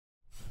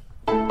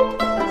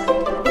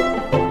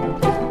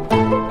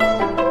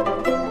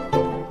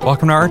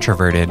Welcome to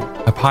Artroverted,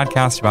 a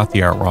podcast about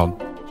the art world.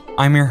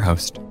 I'm your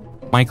host,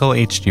 Michael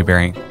H.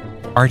 Dewberry,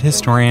 art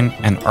historian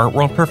and art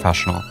world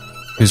professional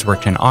who's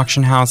worked in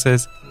auction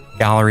houses,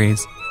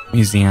 galleries,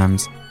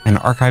 museums, and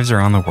archives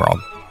around the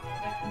world.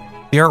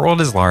 The art world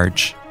is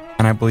large,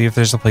 and I believe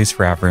there's a place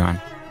for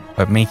everyone,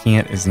 but making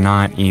it is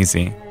not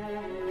easy.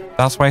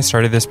 That's why I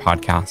started this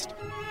podcast,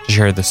 to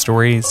share the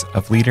stories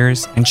of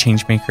leaders and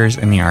changemakers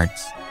in the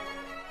arts.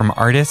 From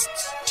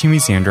artists to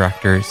museum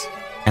directors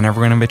and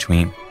everyone in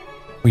between,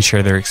 we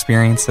share their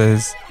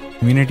experiences,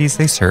 communities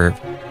they serve,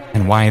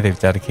 and why they've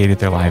dedicated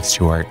their lives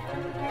to art.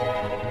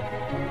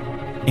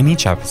 In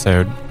each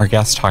episode, our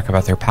guests talk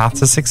about their paths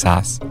to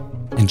success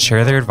and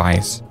share their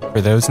advice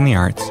for those in the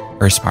arts who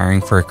are aspiring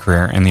for a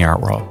career in the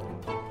art world.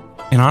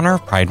 In honor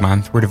of Pride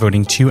Month, we're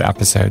devoting 2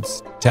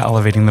 episodes to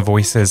elevating the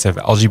voices of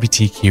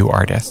LGBTQ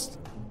artists.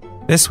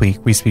 This week,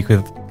 we speak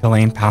with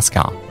Ghislaine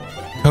Pascal,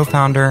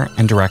 co-founder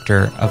and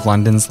director of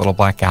London's Little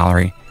Black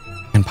Gallery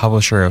and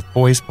publisher of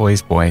Boys,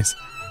 Boys, Boys,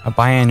 a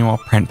biannual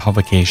print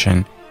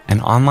publication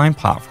and online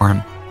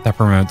platform that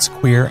promotes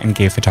queer and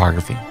gay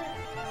photography.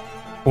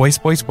 Boys,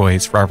 Boys,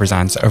 Boys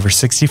represents over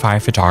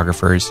 65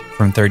 photographers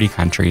from 30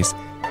 countries,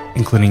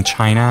 including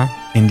China,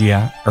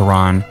 India,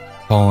 Iran,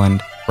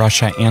 Poland,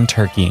 Russia, and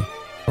Turkey,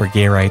 where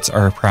gay rights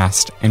are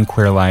oppressed and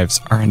queer lives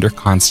are under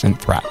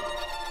constant threat.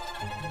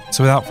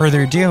 So without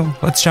further ado,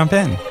 let's jump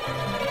in.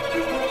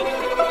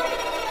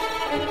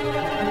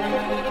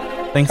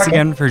 Thanks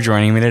again for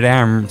joining me today.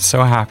 I'm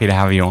so happy to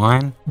have you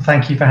on.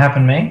 Thank you for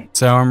having me.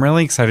 So I'm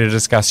really excited to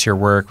discuss your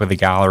work with the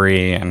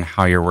gallery and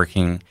how you're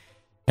working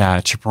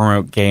to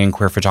promote gay and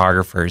queer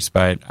photographers.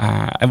 But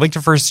I'd like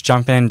to first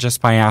jump in just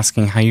by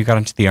asking how you got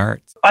into the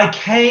arts. I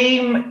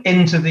came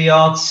into the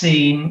art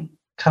scene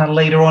kind of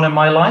later on in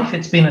my life.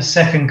 It's been a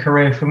second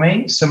career for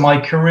me. So my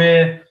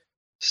career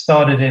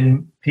started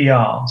in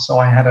PR. So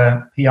I had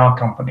a PR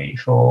company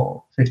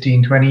for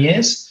 15, 20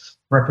 years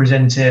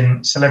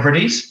representing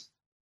celebrities.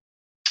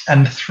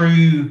 And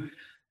through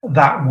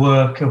that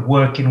work of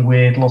working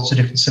with lots of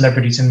different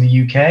celebrities in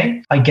the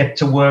UK, I get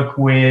to work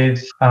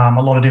with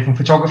a lot of different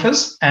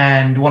photographers.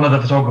 And one of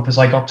the photographers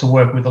I got to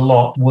work with a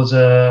lot was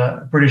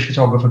a British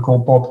photographer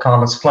called Bob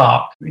Carlos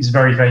Clark. He's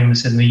very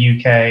famous in the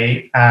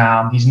UK.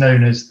 He's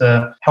known as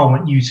the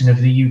Helmut Newton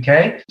of the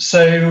UK.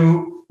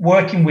 So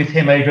working with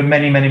him over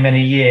many, many,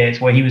 many years,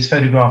 where he was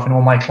photographing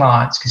all my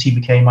clients because he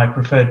became my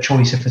preferred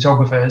choice of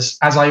photographers,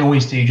 as I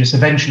always do, just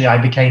eventually I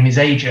became his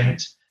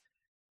agent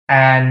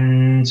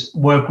and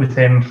worked with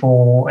him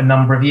for a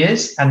number of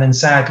years. And then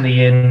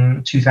sadly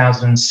in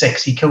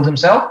 2006, he killed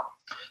himself.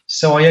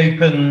 So I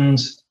opened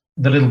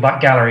the Little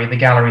Black Gallery, the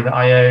gallery that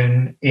I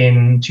own,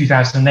 in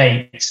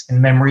 2008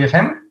 in memory of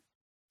him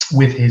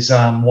with his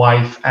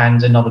wife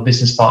and another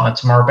business partner,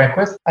 Tamara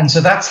Beckwith. And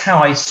so that's how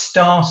I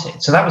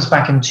started. So that was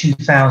back in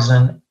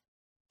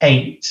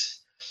 2008.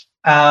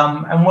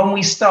 And when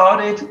we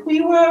started,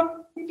 we were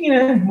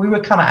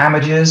kind of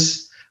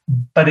amateurs.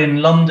 But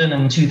in London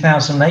in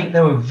 2008,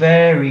 there were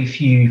very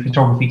few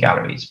photography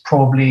galleries,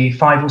 probably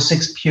 5 or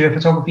 6 pure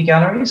photography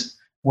galleries,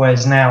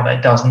 whereas now there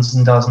are dozens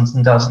and dozens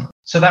and dozens.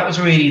 So that was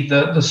really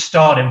the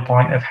starting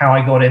point of how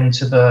I got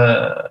into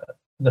the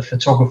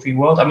photography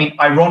world. I mean,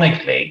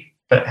 ironically,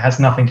 but it has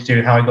nothing to do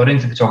with how I got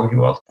into the photography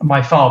world.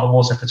 My father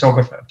was a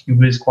photographer. He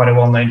was quite a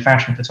well-known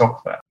fashion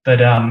photographer,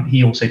 but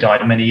he also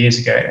died many years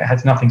ago. It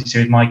has nothing to do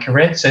with my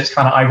career, so it's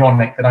kind of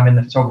ironic that I'm in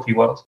the photography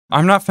world.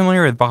 I'm not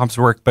familiar with Bob's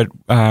work, but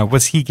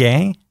was he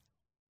gay?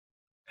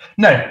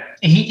 No,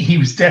 he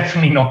was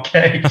definitely not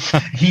gay.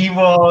 He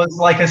was,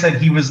 like I said,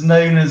 he was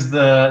known as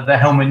the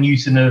Helmut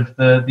Newton of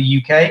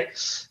the UK.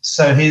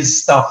 So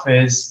his stuff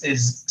is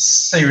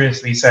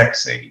seriously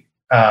sexy.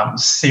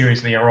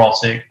 Seriously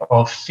erotic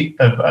of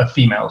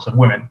females, of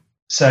women.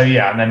 So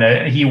yeah, and then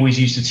he always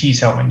used to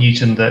tease Helmut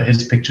Newton that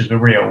his pictures were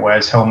real,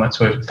 whereas Helmut's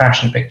were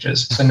fashion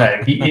pictures. So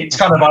no, it's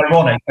kind of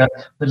ironic that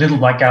the Little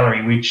Black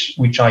Gallery,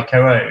 which I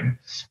co-own,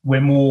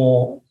 we're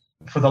more,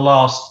 for the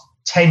last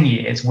 10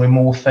 years, we're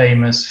more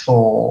famous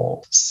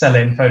for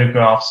selling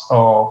photographs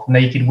of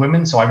naked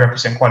women. So I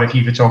represent quite a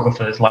few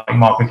photographers like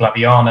Marco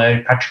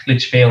Glaviano, Patrick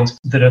Litchfield,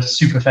 that are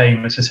super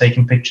famous for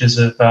taking pictures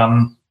of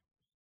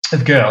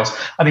girls.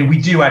 I mean,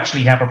 we do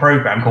actually have a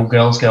program called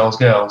Girls, Girls,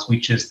 Girls,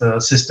 which is the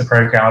sister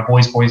program of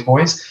Boys, Boys,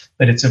 Boys,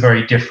 but it's a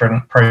very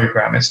different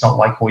program. It's not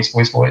like Boys,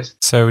 Boys, Boys.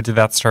 So did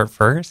that start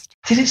first?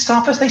 Did it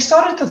start first? They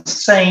started at the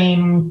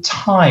same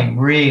time,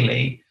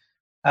 really.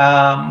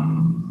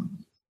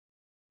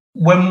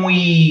 When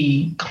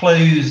we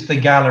closed the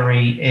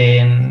gallery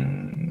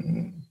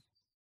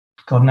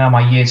God, now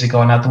my years are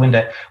gone out the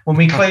window. When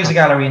we closed the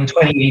gallery in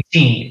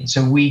 2018,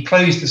 so we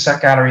closed the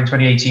gallery in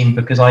 2018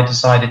 because I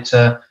decided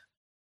to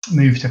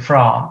move to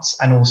France,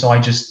 and also I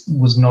just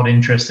was not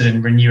interested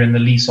in renewing the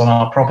lease on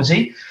our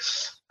property.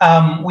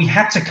 We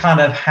had to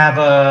kind of have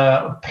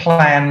a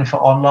plan for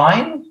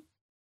online.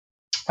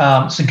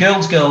 So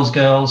Girls, Girls,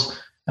 Girls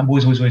and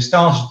Boys, Boys, Boys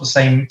started at the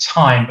same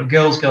time, but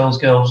Girls, Girls,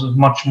 Girls was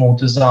much more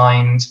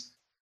designed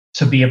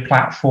to be a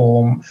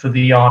platform for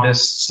the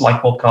artists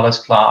like Bob Carlos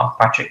Clark,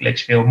 Patrick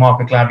Litchfield,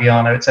 Marco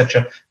Glaviano,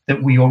 etc.,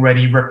 that we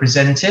already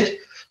represented.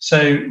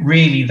 So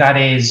really, that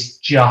is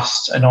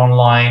just an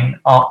online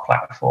art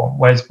platform,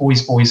 whereas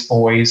Boys, Boys,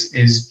 Boys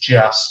is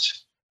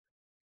just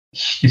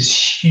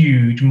this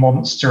huge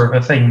monster of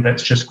a thing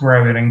that's just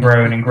growing and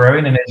growing and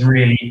growing, and it's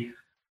really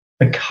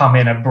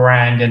becoming a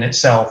brand in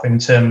itself in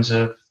terms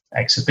of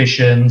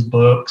exhibitions,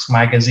 books,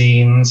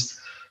 magazines,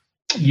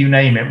 you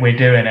name it, we're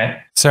doing it.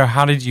 So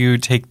how did you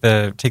take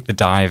the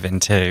dive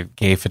into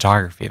gay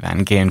photography then,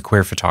 gay and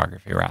queer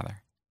photography rather?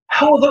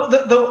 Oh,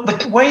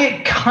 the way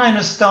it kind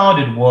of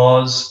started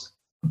was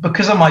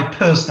because of my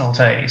personal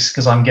taste,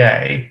 because I'm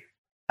gay,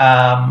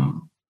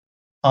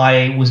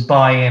 I was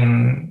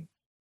buying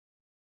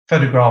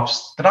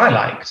photographs that I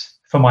liked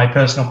for my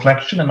personal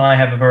collection, and I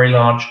have a very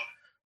large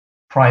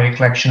private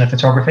collection of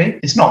photography.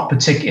 It's not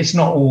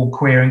all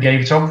queer and gay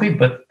photography,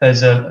 but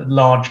there's a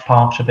large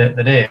part of it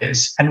that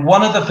is. And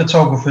one of the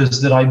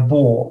photographers that I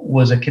bought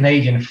was a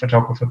Canadian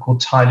photographer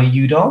called Tyler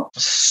Udall.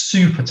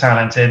 Super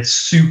talented,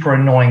 super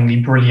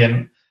annoyingly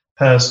brilliant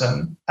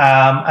person.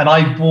 And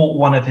I bought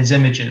one of his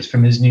images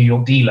from his New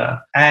York dealer.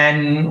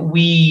 And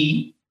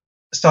we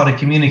started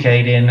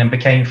communicating and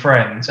became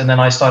friends. And then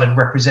I started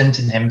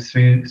representing him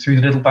through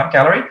the Little Back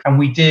Gallery. And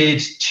we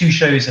did 2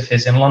 shows of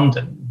his in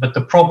London. But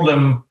the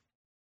problem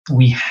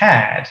we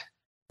had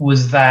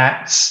was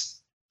that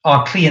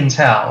our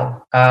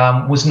clientele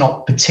was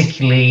not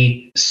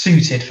particularly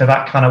suited for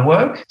that kind of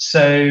work.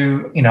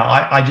 So,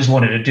 I just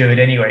wanted to do it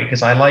anyway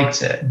because I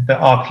liked it. But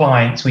our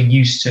clients were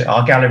used to,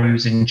 our gallery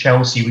was in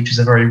Chelsea, which is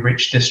a very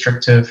rich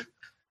district of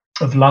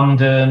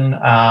London.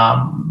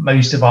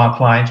 Most of our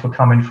clients were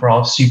coming for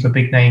our super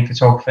big name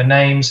photographer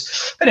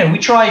names. But we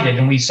tried it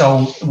and we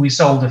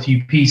sold a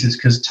few pieces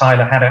because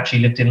Tyler had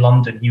actually lived in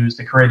London. He was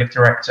the creative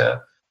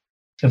director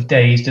of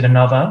Dazed in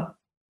another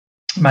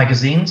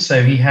magazine,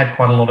 so he had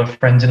quite a lot of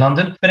friends in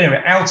London. But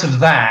anyway, out of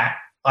that,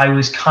 I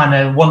was kind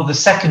of one of the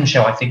second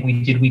show I think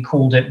we did. We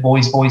called it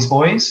Boys, Boys,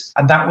 Boys,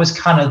 and that was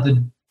kind of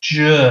the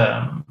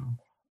germ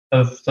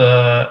of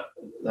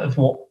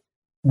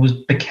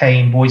what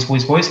became Boys,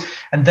 Boys, Boys.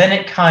 And then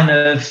it kind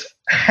of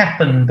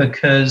happened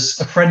because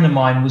a friend of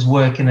mine was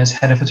working as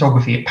head of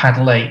photography at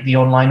Paddle 8, the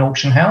online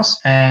auction house,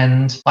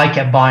 and I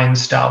kept buying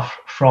stuff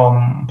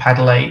from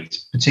Paddle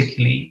 8,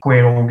 particularly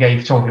queer or gay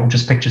photography, or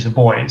just pictures of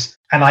boys.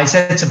 And I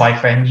said to my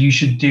friend, you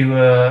should do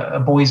a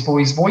Boys,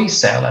 Boys, Boys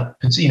sale, a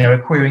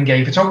queer and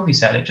gay photography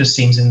sale. It just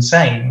seems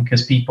insane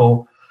because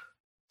people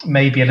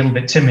may be a little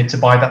bit timid to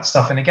buy that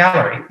stuff in a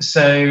gallery.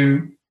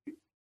 So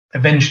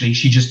eventually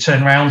she just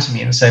turned around to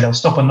me and said, "Oh,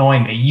 stop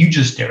annoying me. You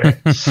just do it."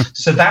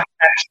 So that's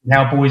actually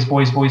how Boys,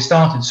 Boys, Boys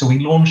started. So we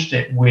launched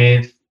it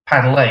with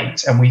Paddle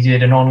 8 and we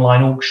did an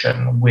online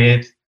auction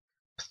with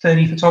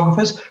 30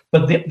 photographers.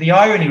 But the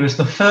irony was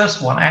the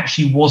first one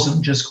actually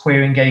wasn't just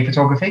queer and gay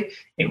photography.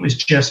 It was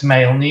just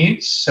male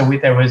nudes. So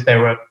there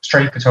were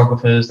straight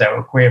photographers, there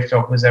were queer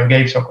photographers, there were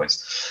gay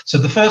photographers. So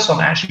the first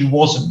one actually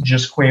wasn't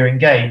just queer and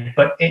gay,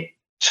 but it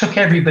took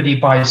everybody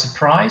by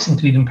surprise,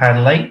 including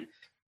Paddle 8.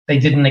 They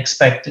didn't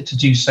expect it to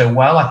do so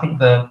well. I think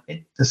the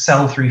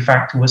sell-through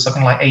factor was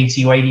something like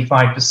 80 or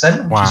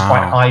 85%, which is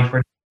quite high for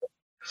it.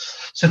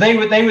 So they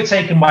were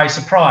taken by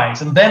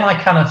surprise. And then I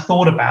kind of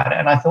thought about it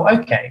and I thought,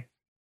 okay,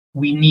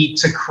 we need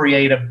to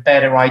create a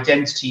better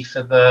identity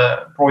for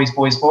the Boys,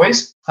 Boys,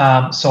 Boys.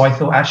 So I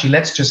thought, actually,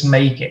 let's just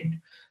make it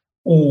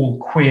all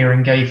queer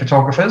and gay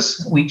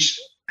photographers, which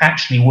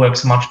actually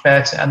works much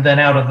better. And then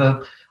I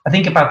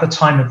think about the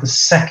time of the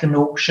second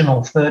auction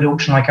or third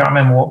auction, I can't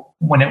remember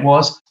when it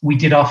was, we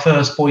did our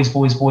first Boys,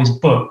 Boys, Boys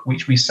book,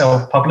 which we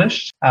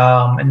self-published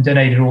and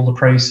donated all the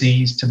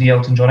proceeds to the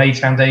Elton John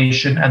AIDS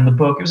Foundation. And the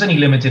book, it was only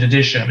limited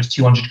edition, it was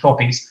 200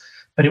 copies,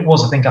 but it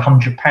was, I think,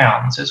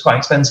 £100. So it's quite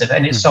expensive,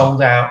 and it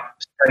sold out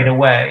straight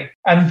away.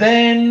 And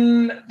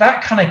then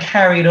that kind of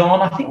carried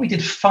on. I think we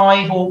did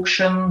 5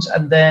 auctions,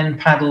 and then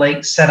Paddle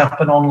 8 set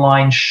up an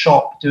online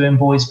shop doing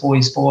Boys,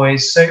 Boys,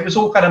 Boys. So it was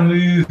all kind of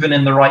moving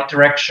in the right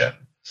direction.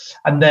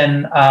 And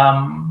then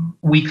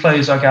we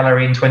closed our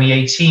gallery in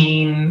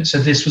 2018. So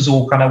this was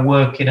all kind of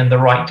working in the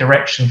right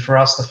direction for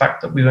us, the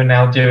fact that we were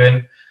now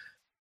doing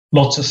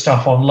lots of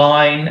stuff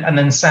online. And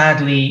then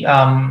sadly,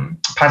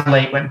 Paddle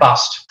 8 went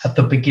bust at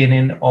the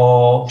beginning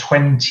of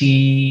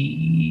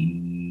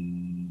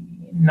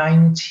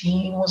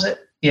 2019, was it?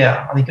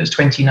 Yeah, I think it was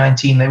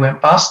 2019 they went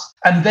bust.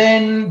 And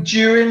then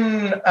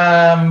during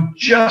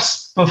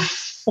just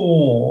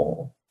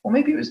before, or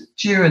maybe it was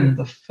during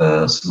the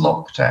first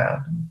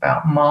lockdown,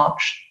 about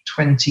March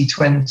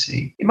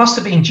 2020. It must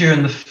have been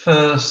during the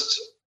first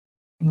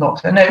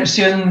lockdown. No, it was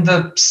during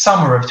the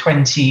summer of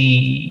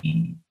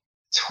 2020,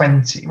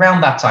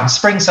 around that time,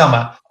 spring,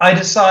 summer. I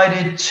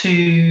decided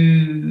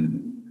to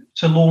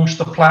launch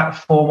the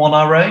platform on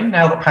our own.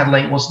 Now that Paddle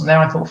 8 wasn't there,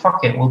 I thought,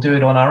 fuck it, we'll do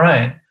it on our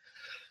own.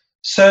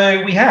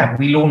 So we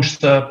launched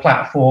the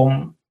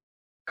platform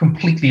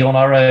completely on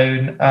our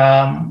own,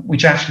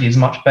 which actually is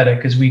much better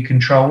because we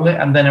control it.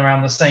 And then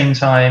around the same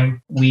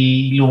time,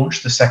 we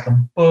launched the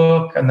second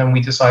book, and then we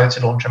decided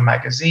to launch a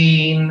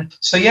magazine.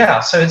 So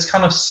it's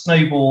kind of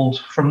snowballed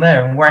from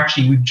there. And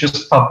we've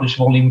just published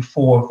volume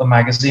 4 of the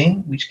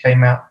magazine, which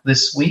came out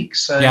this week.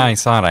 So yeah, I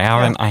saw it.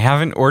 I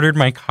haven't ordered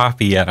my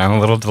copy yet. I'm a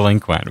little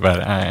delinquent,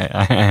 but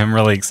I am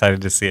really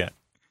excited to see it.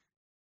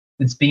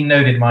 It's been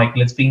noted,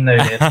 Michael. It's been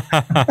noted.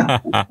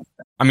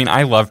 I mean,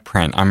 I love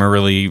print. I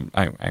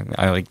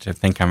like to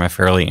think I'm a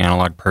fairly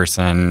analog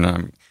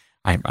person.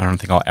 I don't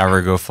think I'll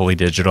ever go fully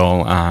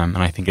digital. And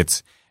I think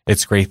it's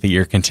great that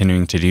you're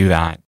continuing to do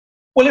that.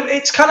 Well,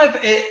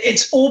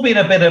 it's all been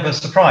a bit of a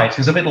surprise.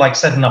 It's a bit like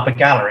setting up a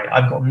gallery.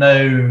 I've got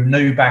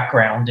no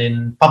background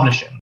in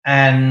publishing.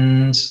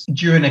 And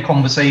during a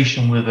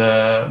conversation with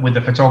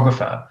a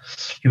photographer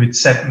who had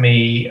sent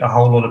me a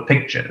whole lot of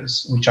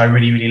pictures, which I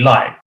really, really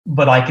liked,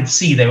 but I could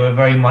see they were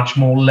very much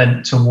more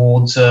lent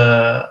towards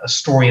a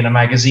story in a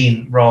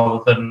magazine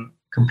rather than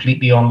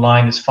completely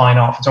online as fine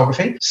art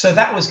photography. So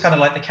that was kind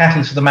of like the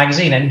catalyst for the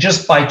magazine. And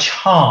just by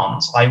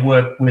chance, I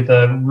worked with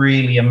a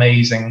really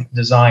amazing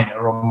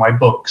designer on my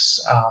books,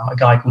 a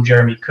guy called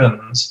Jeremy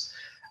Kunz.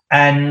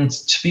 And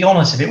to be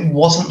honest, if it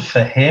wasn't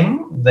for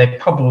him, there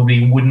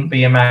probably wouldn't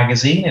be a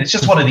magazine. And it's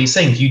just one of these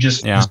things. You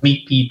just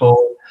meet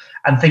people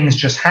and things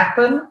just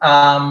happen.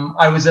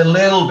 I was a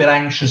little bit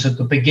anxious at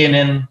the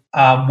beginning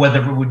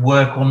whether it would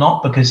work or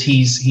not, because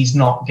he's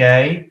not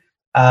gay.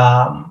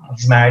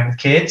 He's married with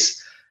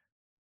kids.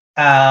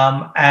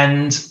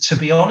 And to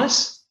be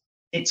honest,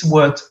 it's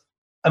worked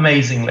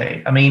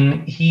amazingly. I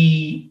mean,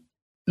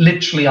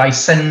 I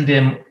send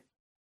him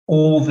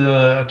all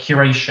the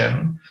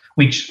curation,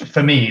 which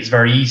for me is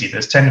very easy.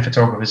 There's 10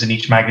 photographers in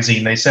each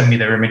magazine. They send me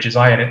their images.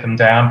 I edit them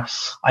down.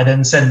 I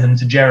then send them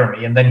to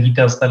Jeremy, and then he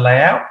does the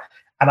layout.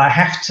 And I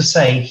have to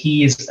say,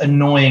 he is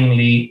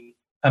annoyingly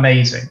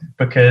amazing,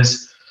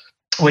 because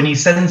when he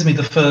sends me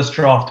the first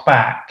draft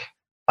back,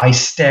 I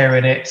stare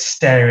at it,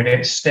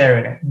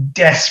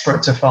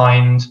 desperate to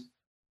find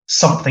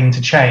something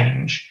to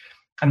change.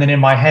 And then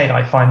in my head,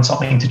 I find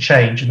something to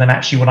change. And then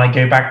actually, when I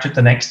go back to it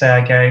the next day,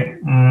 I go,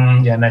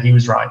 he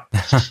was right.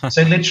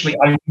 So literally,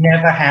 I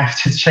never have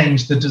to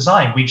change the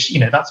design, which,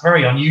 that's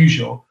very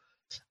unusual.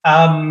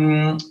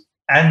 And,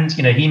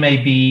 he may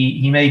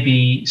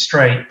be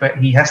straight, but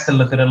he has to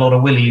look at a lot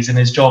of willies in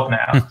his job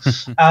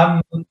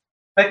now.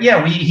 But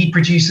yeah, he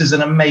produces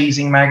an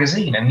amazing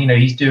magazine, and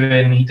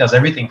he does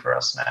everything for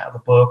us now: the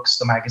books,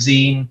 the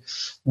magazine.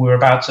 We're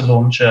about to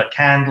launch a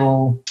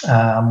candle.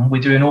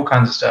 We're doing all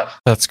kinds of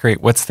stuff. That's great.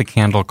 What's the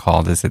candle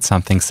called? Is it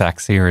something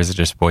sexy, or is it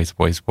just boys?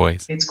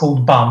 It's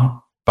called Bum.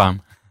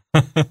 Bum.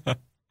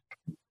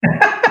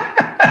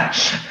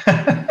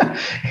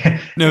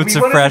 Notes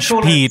of fresh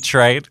peach,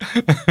 right?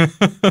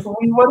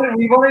 we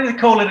wanted to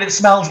call it It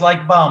Smells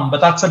Like Bum,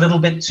 but that's a little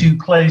bit too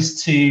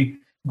close to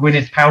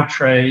Gwyneth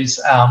Paltrow's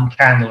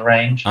candle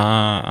range.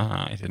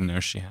 I didn't know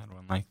she had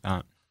one like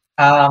that.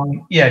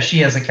 She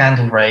has a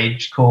candle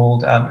range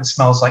called It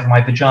Smells Like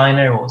My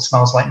Vagina, or It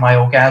Smells Like My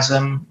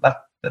Orgasm.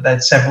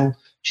 There's several.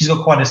 She's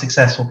got quite a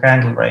successful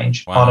candle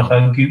range, part of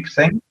her Goop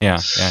thing. Yeah.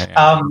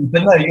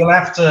 But no, you'll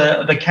have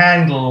to. The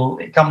candle,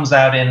 it comes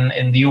out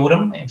in the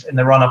autumn, in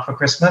the run up for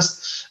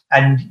Christmas,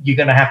 and you're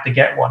going to have to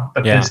get one,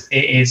 because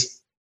it is.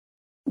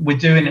 We're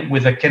doing it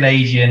with a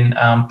Canadian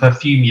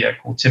perfumier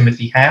called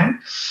Timothy Ham,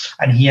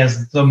 and he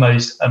has the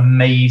most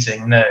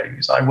amazing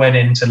nose. I went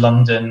into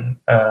London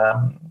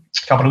a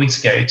couple of weeks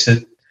ago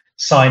to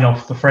sign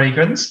off the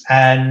fragrance,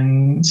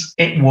 and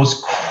it was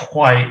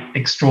quite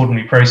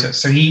extraordinary process.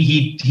 So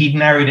he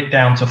narrowed it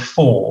down to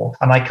 4,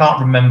 and I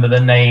can't remember the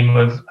name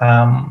of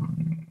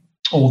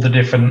all the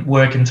different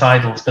working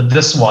titles, but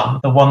this one,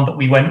 the one that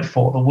we went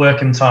for, the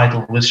working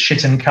title was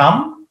Shit and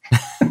Cum.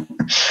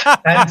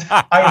 And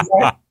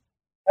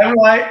I'm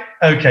like,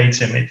 okay,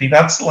 Timothy,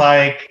 that's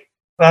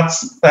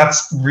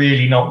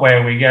really not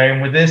where we're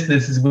going with this.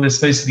 We're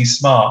supposed to be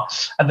smart.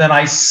 And then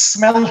I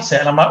smelt it,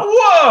 and I'm like,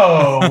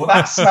 whoa,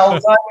 that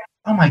smells like,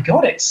 oh my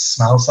God, it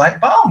smells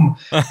like bum.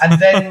 And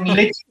then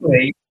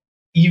literally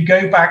you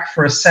go back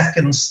for a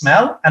second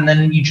smell, and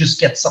then you just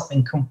get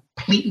something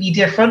completely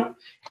different.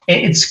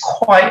 It's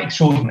quite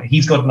extraordinary.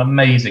 He's got an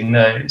amazing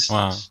nose.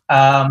 Wow.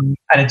 And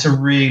it's a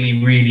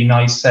really, really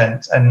nice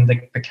scent. And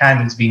the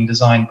candle's been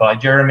designed by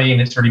Jeremy,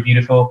 and it's really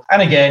beautiful.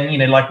 And again,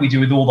 like we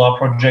do with all our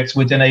projects,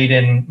 we're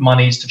donating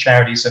monies to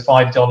charities. So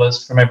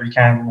 $5 from every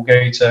candle will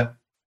go to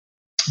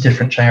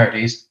different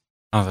charities.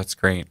 Oh, that's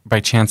great.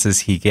 By chance, is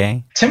he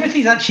gay?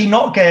 Timothy's actually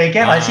not gay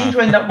again. I seem to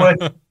end up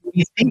working with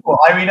these people.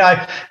 I mean,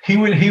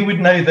 who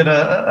would know that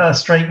a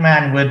straight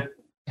man would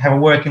have a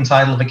working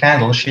title of a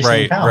candle?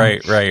 Right.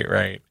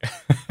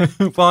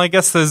 Well, I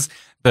guess those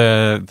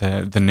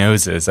the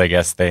noses. I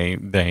guess they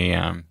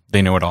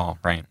know it all,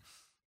 right?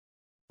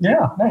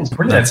 Yeah, no, it's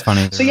brilliant. That's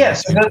funny. So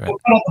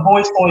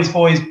the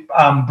boys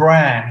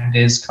brand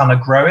is kind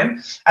of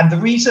growing, and the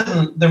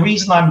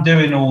reason I'm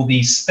doing all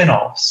these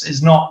spin-offs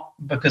is not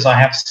because I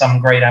have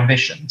some great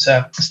ambition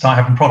to start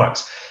having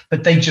products,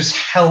 but they just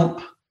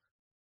help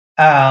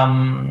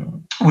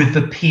with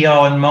the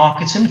PR and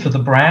marketing for the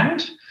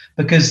brand,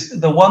 because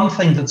the one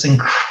thing that's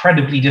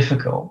incredibly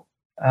difficult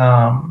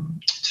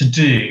to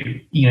do,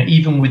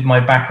 even with my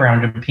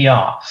background in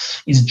PR,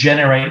 is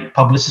generate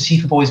publicity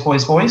for Boys,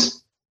 Boys,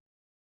 Boys.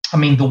 I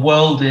mean, the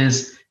world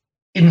is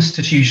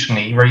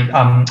institutionally very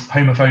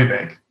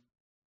homophobic,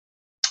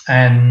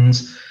 and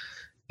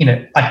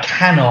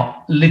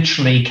I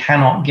literally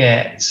cannot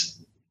get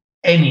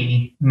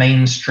any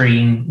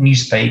mainstream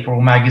newspaper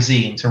or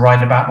magazine to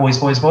write about Boys,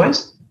 Boys,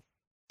 Boys.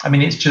 I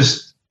mean, it's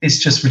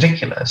just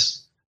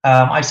ridiculous.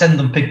 I send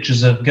them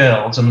pictures of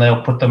girls and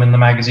they'll put them in the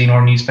magazine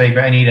or newspaper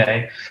any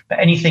day. But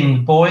anything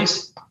with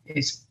boys,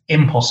 it's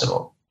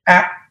impossible.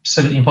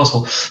 Absolutely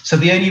impossible. So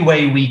the only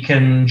way we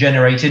can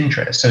generate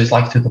interest, so it's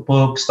like through the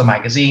books, the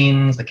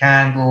magazines, the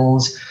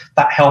candles,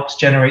 that helps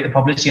generate the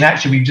publicity. And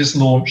actually, we've just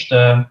launched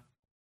our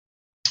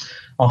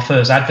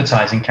first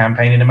advertising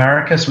campaign in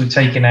America. So we've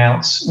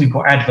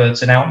got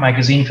adverts in Out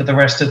magazine for the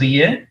rest of the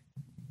year.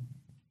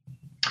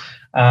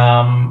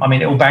 I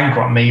mean, it will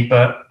bankrupt me,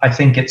 but I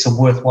think it's a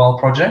worthwhile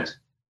project.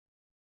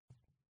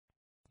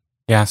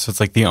 Yeah, so it's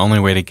like the only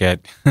way to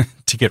get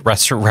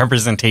restaurant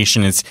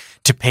representation is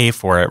to pay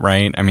for it,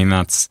 right? I mean,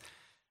 that's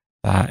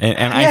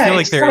and I feel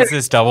like there is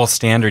this double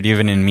standard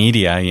even in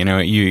media.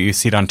 You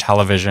see it on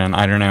television.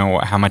 I don't know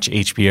how much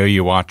HBO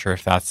you watch, or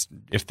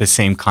if the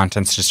same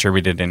content's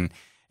distributed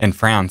in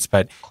France,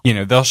 but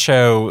they'll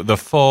show the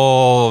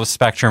full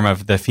spectrum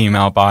of the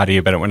female body,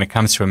 but when it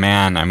comes to a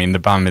man, I mean, the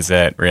bum is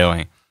it,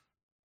 really.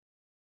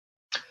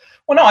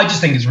 Well, no, I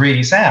just think it's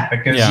really sad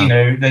because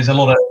there's a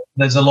lot of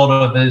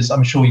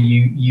I'm sure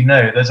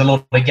there's a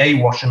lot of gay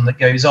washing that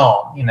goes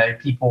on.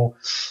 People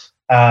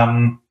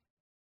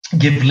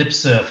give lip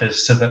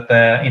service so that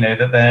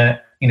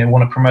they're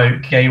want to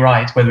promote gay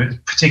rights, whether it's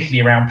particularly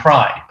around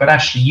Pride. But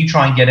actually, you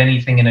try and get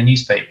anything in a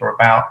newspaper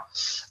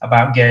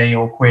about gay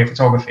or queer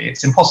photography,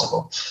 it's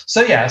impossible.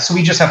 So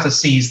we just have to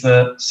seize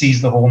the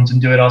horns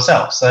and do it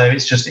ourselves. So it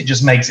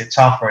just makes it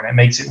tougher and it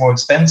makes it more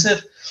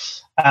expensive.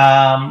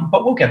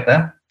 But we'll get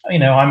there.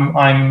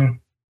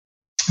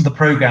 The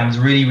program's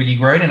really, really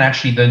grown, and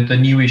actually the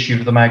new issue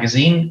of the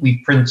magazine we've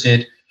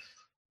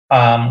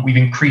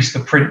increased the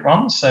print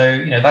run,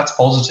 so that's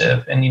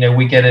positive, and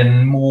we're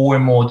getting more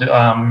and more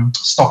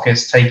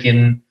stockists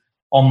taking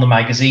on the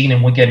magazine,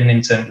 and we're getting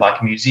into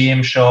like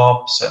museum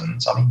shops,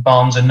 and I mean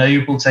Barnes and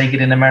Noble take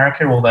it in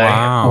America, although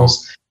of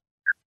course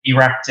be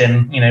wrapped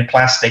in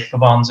plastic for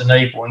Barnes and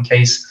Noble in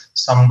case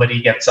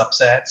somebody gets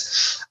upset.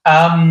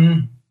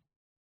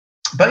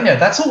 But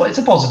that's all. It's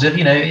a positive.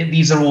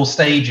 These are all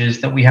stages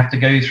that we have to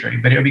go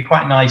through. But it would be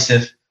quite nice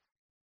if,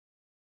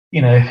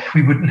 we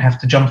wouldn't have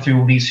to jump through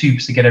all these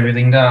hoops to get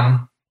everything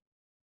done.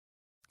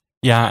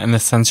 Yeah, and the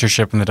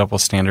censorship and the double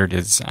standard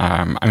is,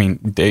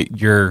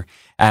 you're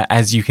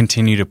as you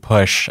continue to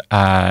push,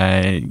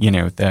 and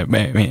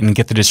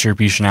get the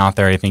distribution out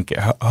there. I think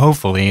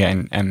hopefully,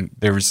 and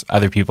there's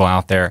other people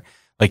out there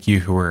like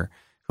you who are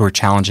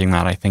challenging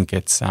that. I think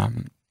it's.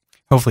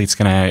 Hopefully it's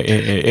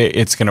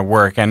gonna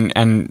work, and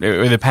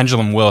the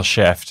pendulum will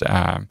shift.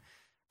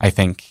 I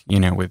think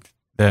with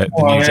the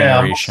new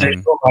generation.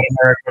 About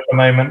America at the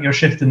moment, you're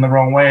shifting the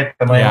wrong way at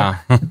the moment.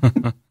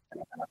 Yeah.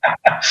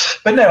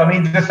 But no, I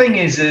mean the thing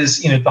is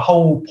the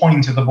whole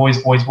point of the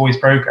Boys, Boys, Boys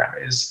program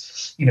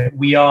is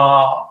we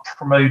are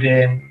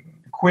promoting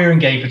queer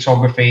and gay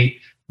photography,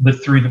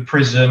 but through the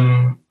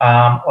prism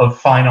of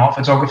fine art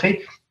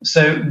photography.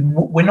 So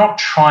we're not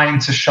trying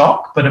to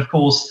shock, but of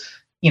course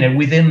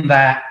within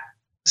that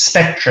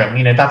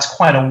spectrum, that's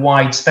quite a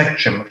wide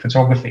spectrum of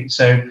photography.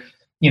 So,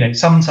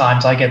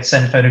 sometimes I get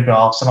sent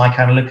photographs and I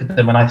kind of look at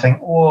them and I think,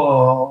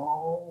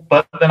 whoa,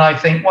 but then I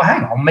think, well,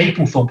 hang on,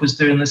 Mapplethorpe was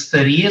doing this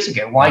 30 years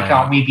ago. Why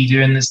can't we be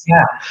doing this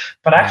now?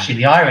 But actually,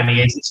 the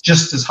irony is it's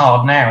just as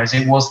hard now as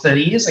it was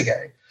 30 years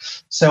ago.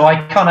 So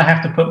I kind of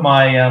have to put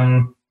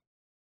my,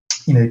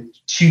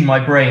 tune my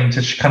brain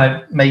to kind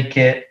of make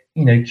it,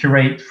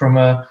 curate from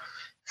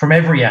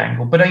every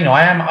angle. But I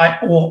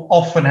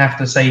often have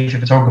to say to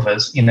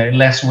photographers,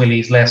 less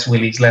willies, less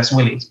willies, less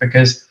willies,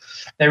 because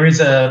there is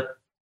a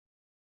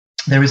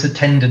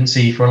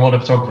tendency for a lot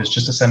of photographers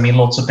just to send me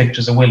lots of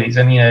pictures of willies,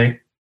 and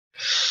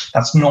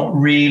that's not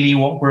really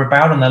what we're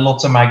about. And there are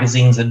lots of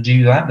magazines that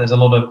do that. There's a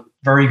lot of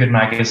very good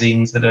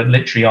magazines that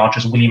are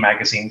just willy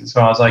magazines as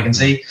far as I can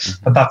see,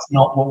 but that's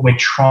not what we're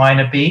trying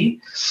to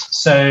be.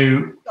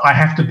 So I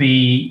have to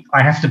be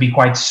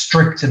quite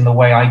strict in the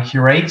way I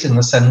curate, in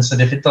the sense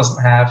that if it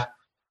doesn't have,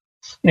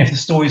 if the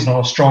story's not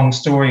a strong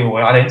story,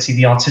 or I don't see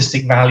the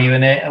artistic value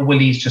in it, a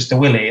willy's just a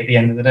willy at the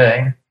end of the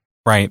day.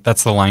 Right.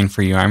 That's the line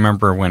for you. I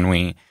remember when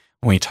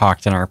we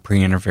talked in our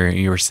pre-interview,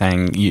 you were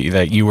saying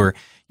that you're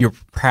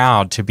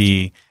proud to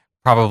be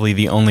probably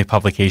the only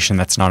publication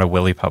that's not a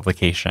willy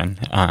publication.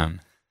 That's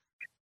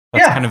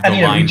kind of the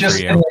line for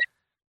you.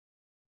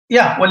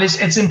 Yeah, well,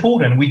 it's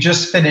important. We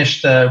just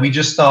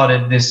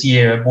started this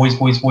year a Boys,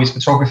 Boys, Boys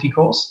photography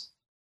course,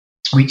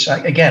 which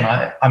again,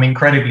 I'm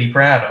incredibly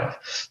proud of.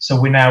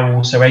 So we're now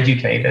also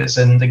educators.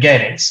 And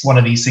again, it's one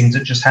of these things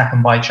that just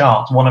happened by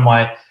chance. One of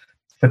my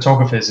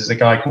photographers is a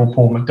guy called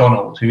Paul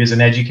McDonald, who is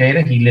an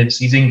educator.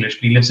 He's English,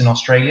 but he lives in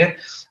Australia,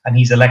 and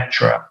he's a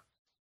lecturer.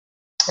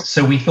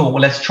 So we thought,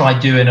 well, let's try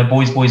doing a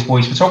boys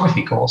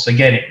photography course.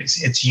 Again,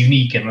 it's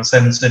unique in the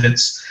sense that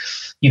it's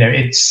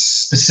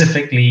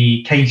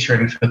specifically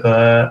catering for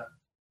the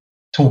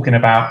talking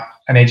about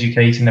and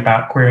educating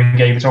about queer and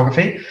gay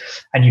photography,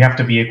 and you have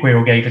to be a queer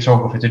or gay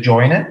photographer to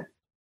join it.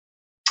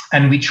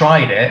 And we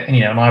tried it,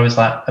 and I was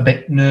like a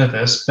bit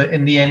nervous, but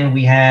in the end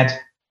we had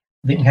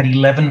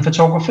 11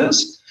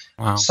 photographers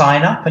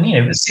sign up, and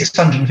it was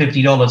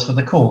 $650 for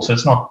the course. So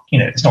it's not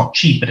it's not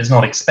cheap, but it's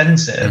not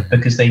expensive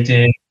because they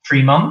did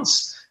 3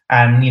 months.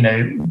 And,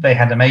 they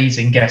had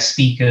amazing guest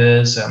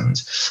speakers.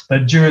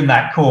 But during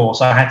that course,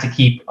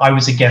 I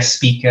was a guest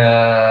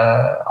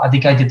speaker. I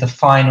think I did the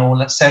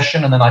final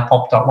session, and then I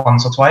popped up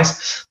once or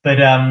twice. But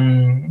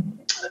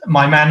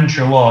my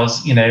mantra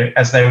was,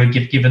 as they were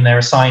given their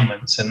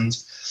assignments, and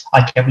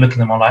I kept looking at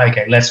them, I'm like,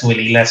 okay, less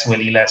Willie, less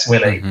Willie, less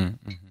Willie.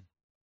 Mm-hmm, mm-hmm.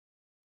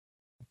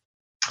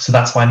 So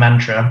that's my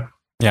mantra.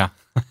 Yeah.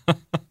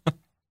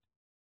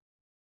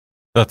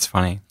 That's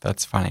funny.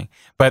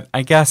 But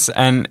I guess,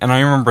 and I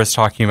remember us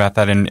talking about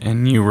that,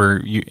 and you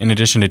in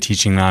addition to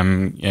teaching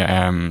them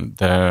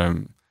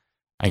the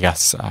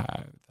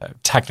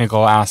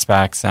technical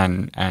aspects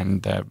and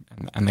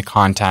the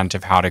content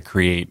of how to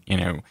create,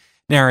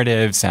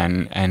 narratives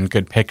and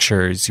good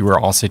pictures, you were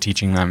also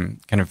teaching them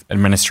kind of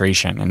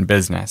administration and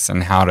business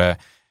and how to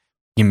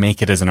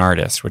make it as an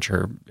artist, which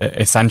are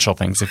essential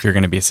things if you're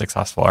going to be a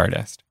successful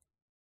artist.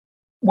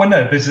 Well,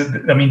 no, this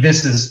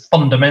is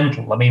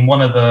fundamental.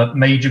 One of the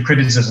major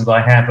criticisms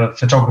I have of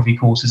photography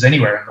courses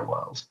anywhere in the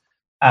world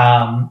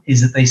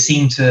is that they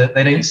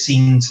don't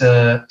seem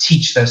to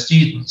teach their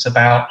students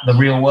about the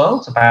real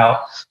world,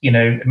 about,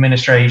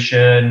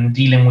 administration,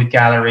 dealing with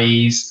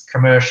galleries,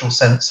 commercial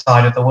sense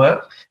side of the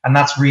work. And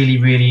that's really,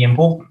 really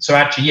important. So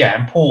actually,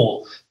 and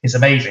Paul is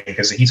amazing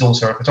because he's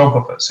also a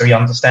photographer, so he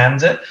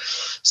understands it.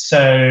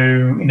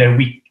 So,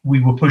 we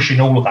were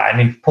pushing all of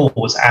that. Paul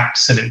was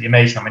absolutely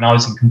amazing. I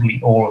was in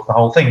complete awe of the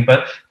whole thing.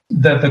 But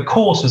the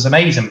course was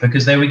amazing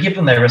because they were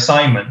given their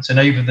assignments, and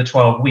over the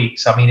 12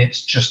 weeks,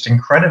 it's just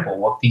incredible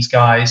what these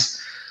guys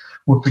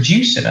were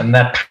producing, and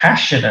their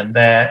passion and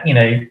their,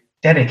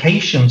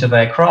 dedication to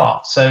their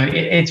craft. So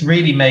it's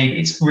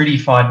really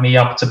fired me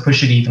up to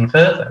push it even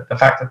further. The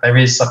fact that there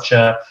is such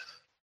an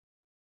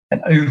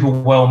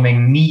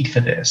overwhelming need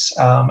for this.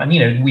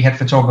 We had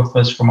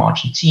photographers from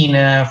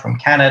Argentina, from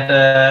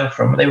Canada,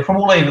 they were from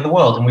all over the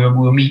world, and we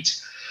would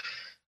meet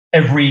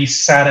every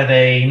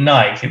Saturday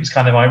night. It was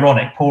kind of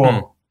ironic.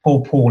 Paul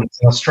is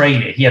in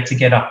Australia. He had to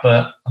get up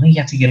at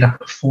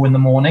 4 a.m.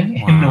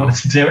 in order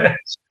to do it.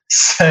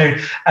 So,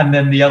 and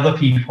then the other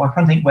people, I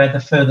can't think where the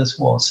furthest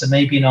was. So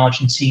maybe in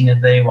Argentina,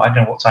 I don't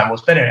know what time it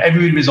was, but anyway,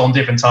 everybody was on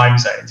different time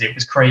zones. It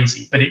was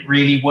crazy, but it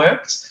really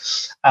worked.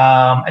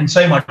 And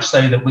so much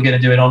so that we're going to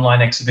do an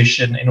online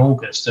exhibition in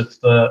August of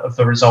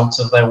the results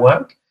of their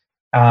work.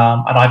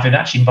 And I've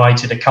actually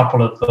invited a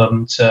couple of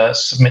them to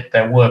submit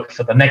their work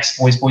for the next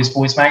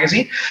Boys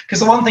magazine. Because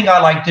the one thing I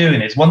like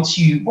doing is once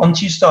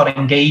you start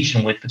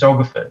engaging with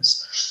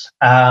photographers,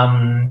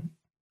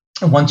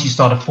 once you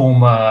start to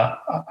form a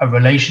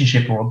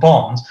relationship or a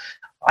bond,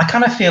 I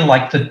kind of feel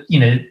like the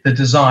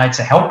desire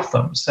to help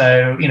them.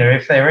 So,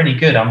 if they're any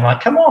good, I'm like,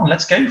 come on,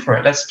 let's go for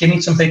it. Let's give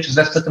me some pictures.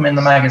 Let's put them in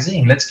the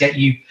magazine. Let's get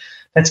you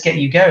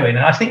going.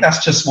 And I think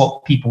that's just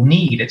what people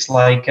need. It's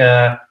like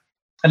a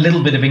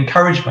little bit of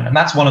encouragement. And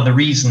that's one of the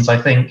reasons I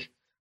think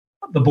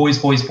the Boys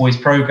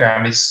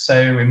program is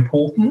so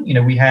important.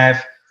 We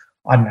have,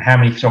 I don't know how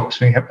many photographers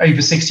we have,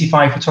 over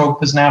 65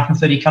 photographers now from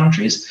 30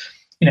 countries.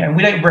 And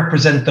we don't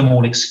represent them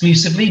all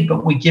exclusively,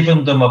 but we're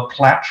giving them a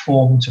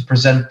platform to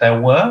present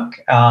their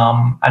work.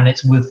 And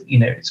it's with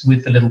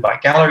the Little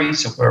Black Gallery.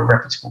 So we're a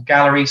reputable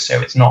gallery. So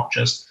it's not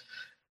just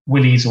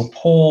Willies or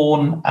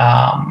porn.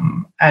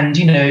 And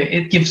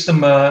it gives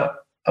them a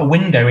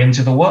window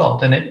into the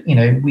world.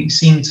 And we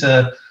seem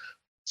to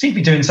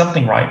be doing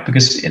something right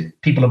because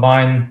people are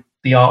buying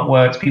the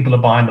artworks, people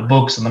are buying the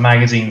books and the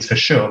magazines for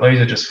sure. Those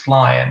are just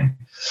flying.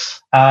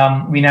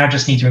 We now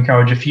just need to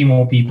encourage a few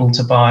more people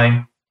to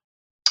buy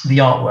the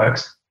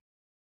artworks.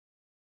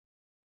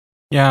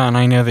 Yeah, and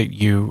I know that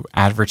you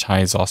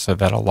advertise also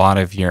that a lot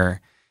of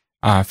your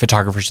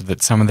photographers,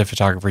 that some of the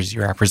photographers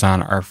you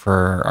represent are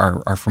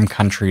from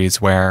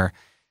countries where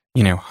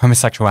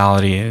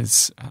homosexuality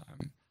is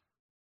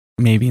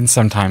maybe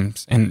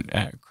sometimes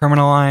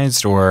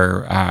criminalized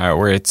or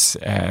where it's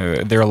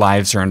their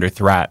lives are under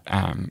threat.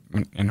 And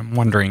I'm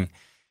wondering,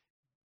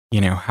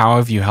 how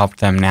have you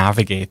helped them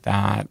navigate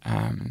that?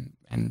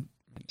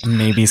 And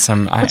maybe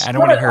some, I don't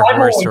want to hear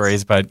horror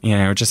stories, but,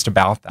 just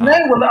about that. No,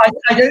 well,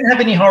 I don't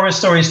have any horror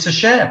stories to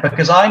share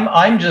because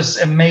I'm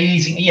just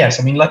amazing. Yes,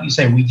 like you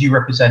say, we do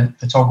represent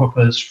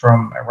photographers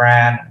from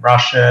Iran,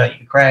 Russia,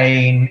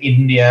 Ukraine,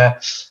 India,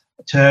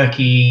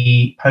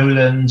 Turkey,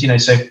 Poland,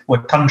 so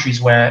we're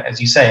countries where, as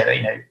you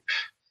say,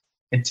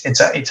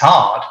 it's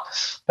hard.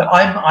 But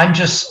I'm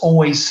just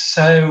always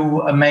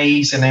so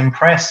amazed and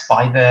impressed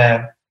by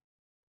their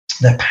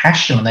their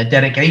passion and their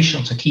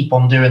dedication to keep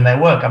on doing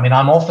their work. I mean,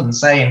 I'm often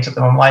saying to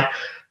them, I'm like,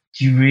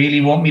 do you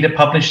really want me to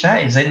publish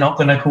that? Is it not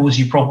going to cause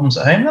you problems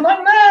at home? They're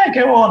like, no,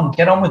 go on,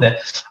 get on with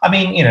it. I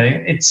mean,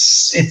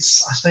 it's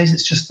I suppose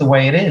it's just the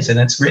way it is. And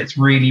it's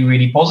really,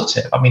 really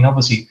positive. I mean,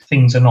 obviously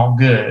things are not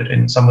good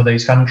in some of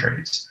those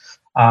countries.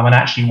 And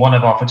actually one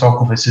of our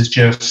photographers has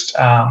just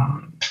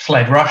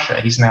fled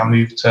Russia. He's now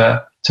moved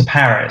to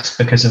Paris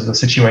because of the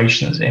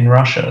situation in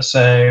Russia.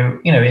 So,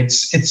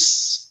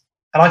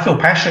 and I feel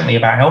passionately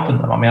about helping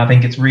them. I mean, I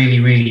think it's really,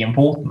 really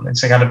important.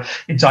 It's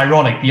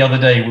ironic. The other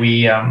day,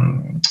 we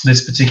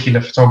this particular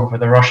photographer,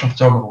 the Russian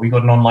photographer, we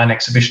got an online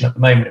exhibition at the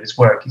moment of his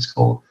work. He's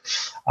called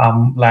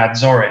Lad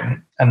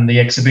Zorin, and the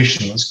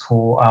exhibition is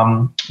called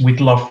 "With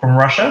Love from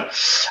Russia."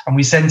 And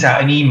we sent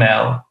out an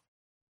email,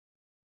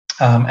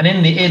 and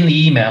in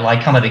the email, I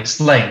kind of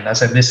explained. I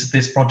said,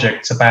 "This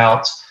project's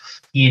about."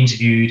 He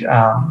interviewed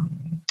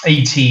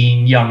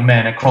 18 young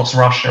men across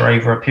Russia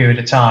over a period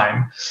of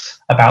time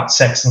about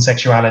sex and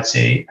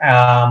sexuality,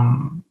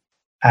 and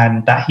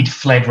that he'd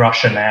fled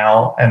Russia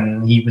now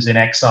and he was in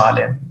exile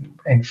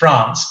in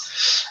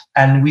France.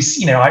 And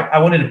I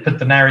wanted to put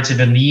the narrative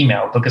in the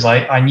email because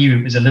I knew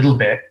it was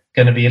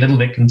going to be a little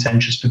bit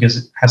contentious because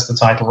it has the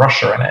title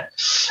Russia in it.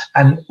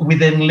 And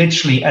within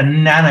literally a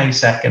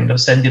nanosecond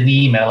of sending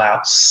the email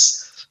out,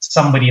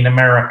 somebody in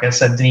America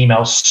sent an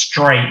email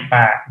straight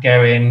back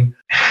going,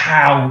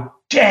 "How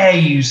dare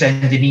you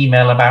send an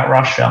email about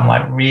Russia?" I'm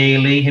like,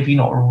 really? Have you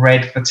not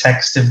read the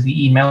text of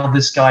the email?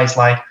 This guy's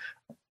like,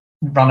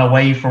 run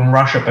away from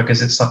Russia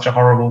because it's such a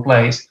horrible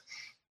place.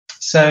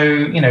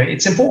 So,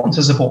 it's important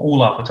to support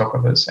all our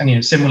photographers.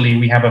 And, similarly,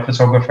 we have a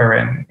photographer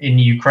in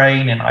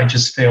Ukraine, and I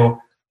just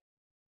feel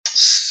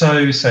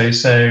so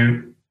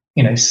sad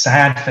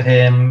for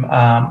him.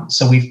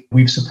 So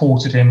we've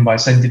supported him by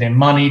sending him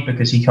money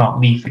because he can't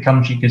leave the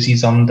country because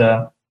he's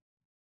under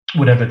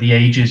whatever the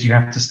age is you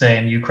have to stay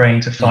in Ukraine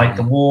to fight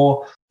the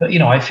war. But,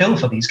 I feel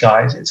for these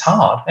guys. It's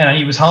hard. And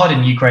it was hard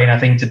in Ukraine, I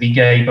think, to be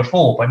gay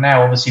before. But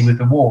now, obviously, with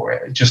the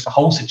war, just the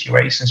whole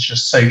situation is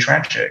just so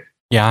tragic.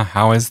 Yeah.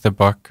 How is the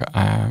book,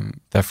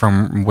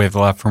 With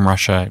Love from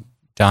Russia,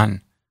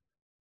 done?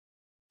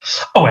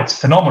 Oh, it's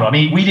phenomenal. I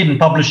mean, we didn't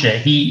publish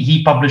it.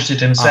 He published it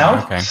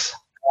himself. Oh, okay.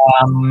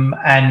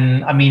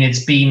 And I mean,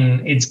 it's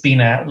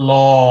been a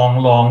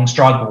long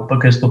struggle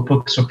because the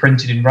books were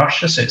printed in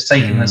Russia. So it's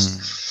taken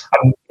us,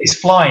 it's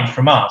flying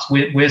from us.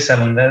 We're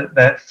selling,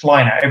 they're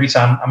flying out every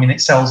time. I mean, it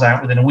sells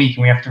out within a week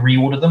and we have to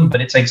reorder them, but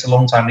it takes a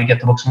long time to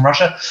get the books from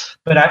Russia.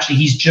 But actually,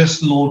 he's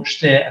just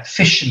launched it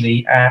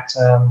officially at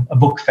a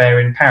book fair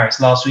in Paris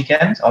last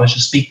weekend. I was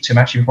just speaking to him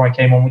actually before I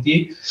came on with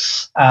you.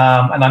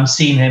 And I'm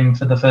seeing him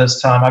for the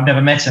first time. I've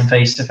never met him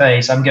face to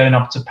face. I'm going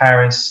up to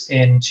Paris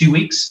in 2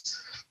 weeks.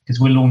 Because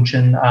we're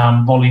launching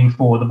volume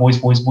 4 of the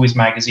Boys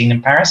magazine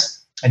in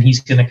Paris, and he's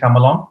going to come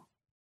along.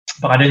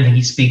 But I don't think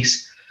he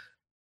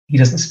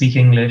doesn't speak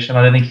English, and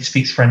I don't think he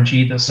speaks French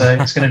either. So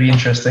it's going to be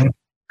interesting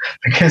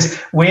because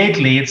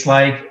weirdly, it's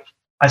like,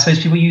 I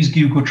suppose people use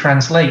Google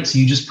Translate, so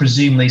you just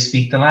presume they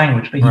speak the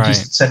language. But he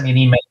just sent me an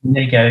email, and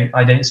there you go,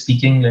 I don't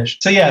speak English.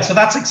 So yeah, so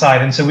that's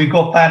exciting. So we've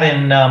got that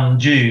in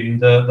June,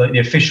 the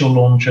official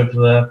launch of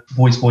the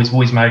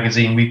Boys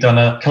magazine. We've done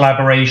a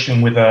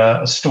collaboration with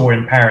a store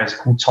in Paris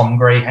called Tom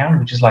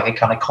Greyhound, which is like a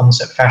kind of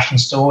concept fashion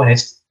store, and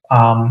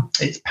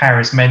it's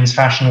Paris Men's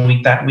Fashion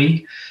Week that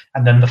week.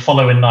 And then the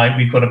following night,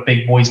 we've got a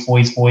big boys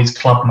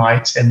club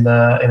night in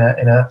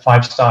a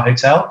 5-star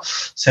hotel.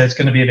 So it's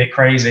going to be a bit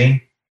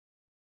crazy.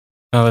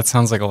 Oh, that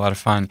sounds like a lot of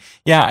fun.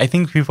 Yeah, I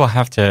think people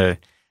have to.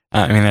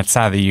 It's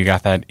sad that you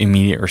got that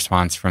immediate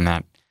response from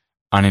that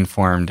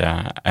uninformed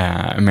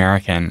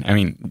American. I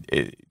mean,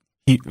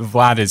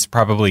 Vlad is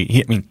probably.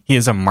 He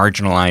is a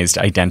marginalized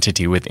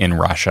identity within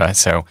Russia.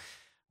 So,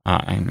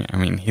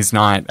 he's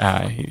not.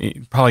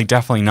 Probably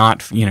definitely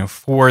not.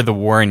 For the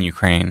war in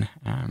Ukraine.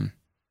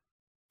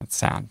 That's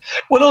sad.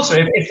 Well,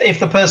 also, if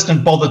the person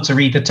had bothered to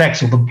read the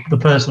text, or the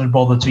person had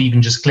bothered to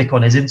even just click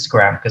on his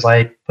Instagram, because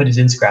I put his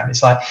Instagram,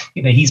 it's like,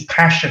 he's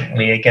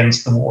passionately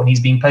against the war and he's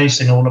been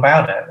posting all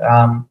about it.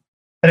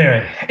 But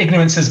anyway,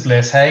 ignorance is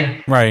bliss,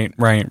 hey? Right.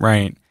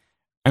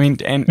 I mean,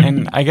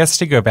 and I guess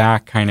to go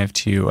back kind of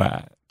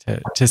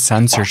to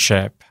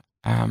censorship,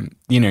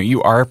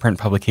 you are a print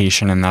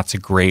publication, and that's a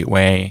great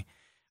way,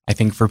 I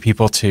think, for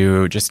people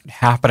to just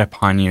happen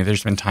upon you.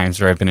 There's been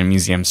times where I've been in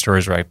museum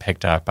stores where I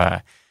picked up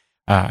a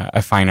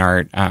fine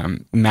art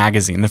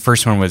magazine. The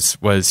first one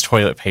was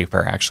toilet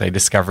paper. Actually, I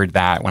discovered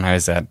that when I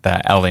was at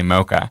the LA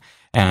MoCA,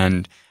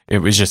 and it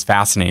was just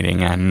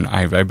fascinating. And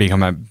I've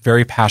become a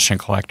very passionate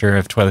collector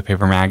of toilet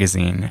paper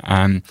magazine.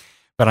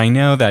 But I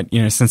know that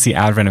since the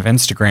advent of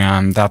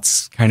Instagram,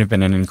 that's kind of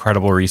been an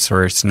incredible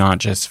resource, not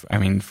just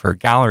for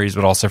galleries,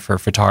 but also for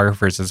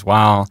photographers as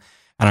well.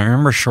 And I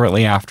remember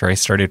shortly after I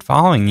started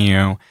following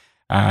you,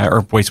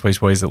 or Boys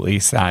at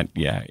least, that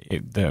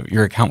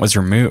your account was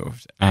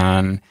removed.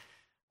 And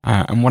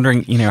I'm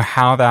wondering,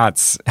 how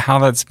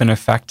that's been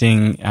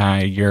affecting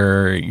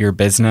your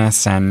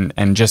business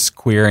and just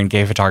queer and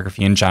gay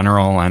photography in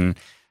general, and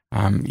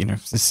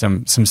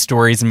some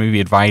stories and maybe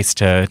advice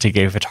to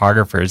gay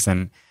photographers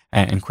and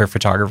queer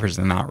photographers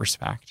in that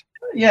respect.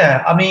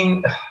 Yeah, I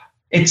mean,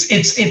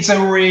 it's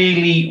a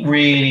really,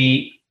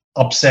 really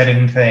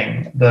upsetting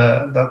thing,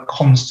 the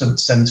constant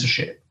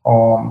censorship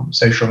on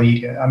social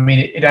media. I mean,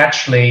 it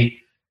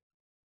actually,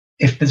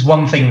 if there's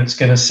one thing that's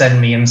going to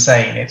send me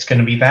insane, it's going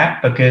to be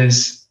that,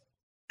 because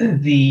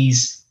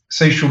these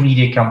social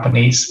media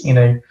companies,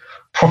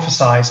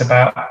 prophesize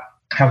about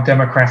how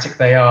democratic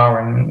they are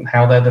and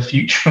how they're the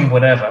future and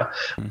whatever,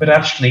 but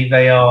actually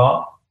they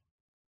are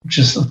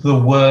just the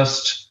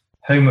worst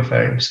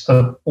homophobes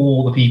of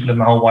all the people in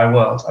the whole wide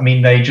world. I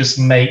mean, they just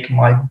make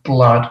my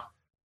blood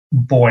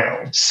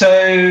boil.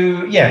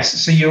 So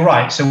yes, so you're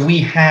right. So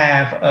we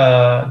have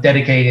a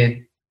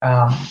dedicated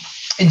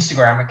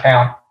Instagram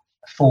account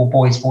for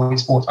Boys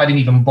Sports. I didn't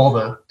even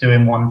bother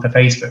doing one for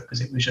Facebook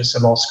because it was just a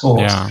lost cause.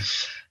 Yeah.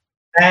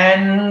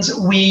 And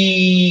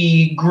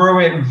we grew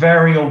it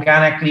very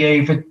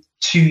organically over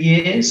 2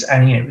 years,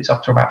 and it was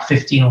up to about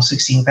 15 or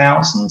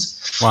 16,000.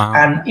 Wow.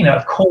 And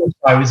of course,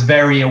 I was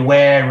very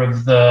aware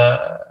of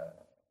the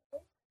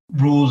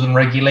rules and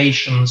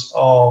regulations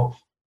of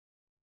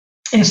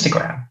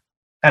Instagram,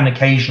 and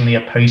occasionally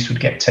a post would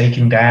get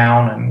taken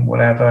down and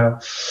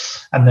whatever,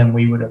 and then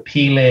we would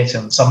appeal it,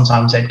 and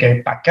sometimes they'd go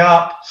back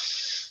up.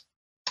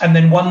 And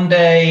then one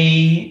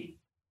day,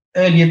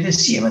 earlier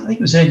this year,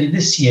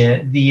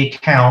 the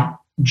account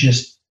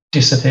just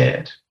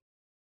disappeared.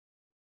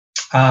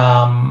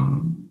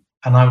 And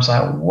I was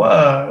like,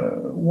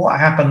 whoa, what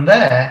happened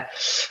there?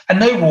 And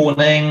no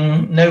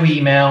warning, no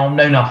email,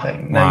 no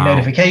nothing, no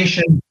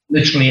notification.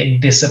 Literally, it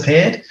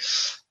disappeared.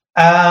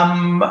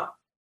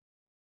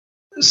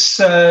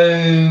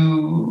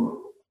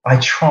 So I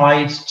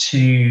tried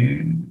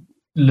to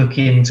look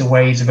into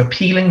ways of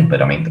appealing,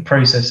 but I mean, the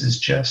process is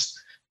just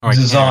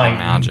designed. I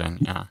can't imagine,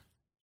 yeah.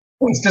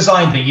 It's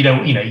designed that you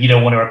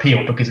don't want to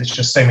appeal because it's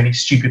just so many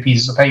stupid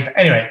pieces of paper.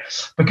 Anyway,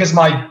 because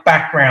my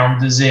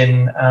background is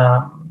in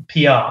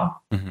PR,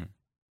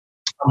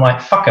 I'm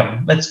like, fuck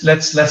them. Let's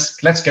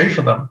go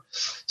for them.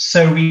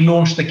 So we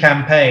launched the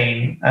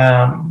campaign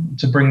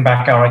to bring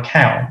back our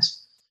account,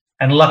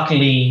 and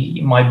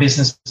luckily, my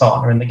business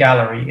partner in the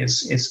gallery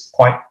is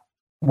quite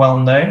well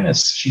known,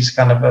 as she's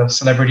kind of a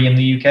celebrity in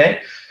the UK.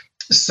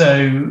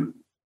 So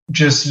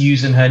just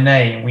using her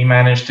name, we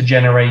managed to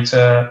generate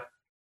a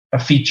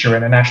feature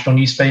in a national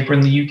newspaper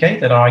in the UK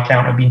that our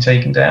account had been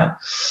taken down.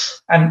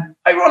 And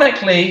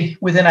ironically,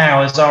 within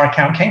hours, our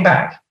account came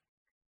back.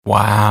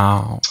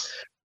 Wow.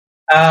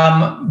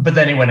 But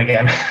then it went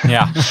again.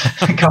 Yeah.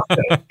 a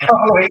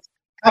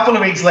couple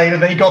of weeks later,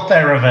 they got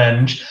their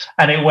revenge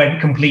and it went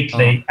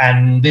completely.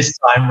 And this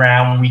time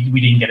round, we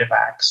didn't get it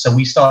back. So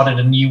we started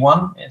a new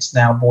one. It's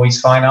now Boys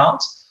Fine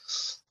Art.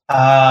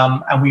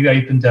 And we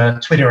opened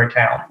a Twitter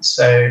account.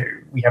 So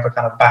we have a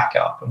kind of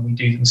backup and we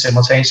do them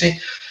simultaneously.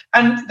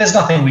 And there's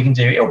nothing we can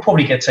do. It'll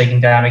probably get taken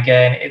down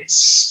again. It's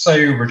so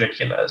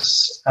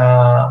ridiculous.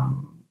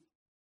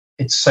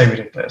 It's so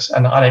ridiculous.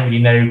 And I don't really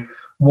know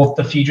what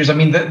the future is. I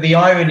mean, the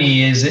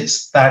irony is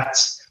it's that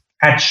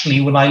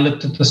actually when I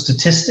looked at the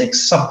statistics,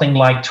 something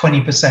like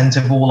 20%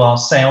 of all our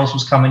sales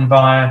was coming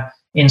via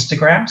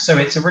Instagram. So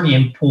it's a really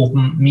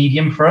important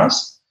medium for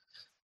us.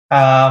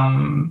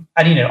 And,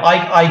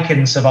 I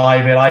can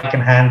survive it. I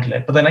can handle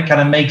it. But then it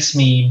kind of makes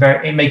me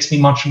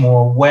much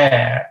more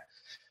aware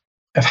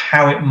of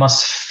how it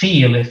must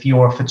feel if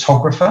you're a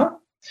photographer.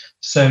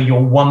 So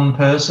you're one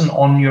person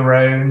on your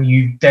own,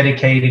 you've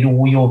dedicated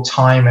all your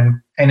time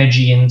and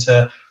energy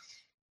into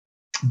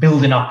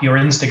building up your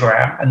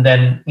Instagram, and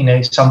then,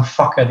 some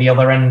fucker the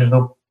other end of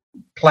the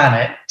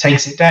planet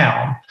takes it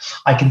down.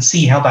 I can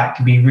see how that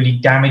can be really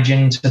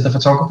damaging to the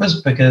photographers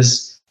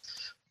because,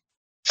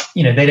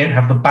 they don't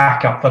have the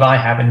backup that I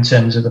have in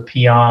terms of the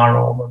PR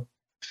or the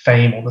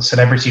fame or the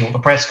celebrity or the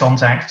press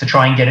contacts to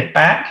try and get it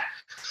back.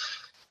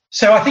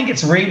 So I think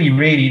it's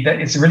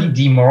really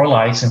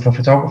demoralizing for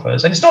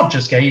photographers. And it's not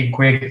just gay and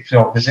queer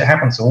photographers, it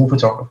happens to all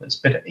photographers,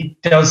 but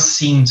it does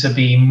seem to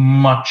be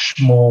much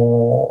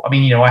more. I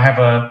mean, I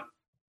have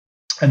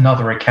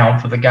another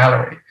account for the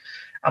gallery,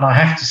 and I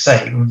have to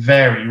say,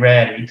 very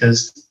rarely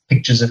does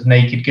pictures of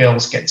naked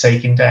girls get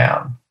taken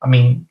down. I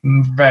mean,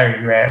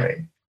 very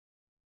rarely.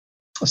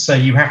 So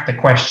you have to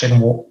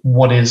question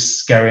what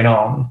is going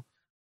on.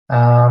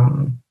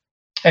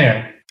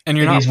 Anyway. And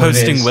you're not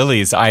posting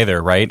willies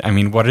either, right? I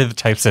mean, what are the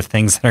types of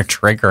things that are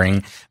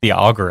triggering the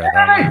algorithm?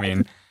 I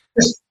mean,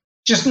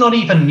 just not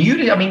even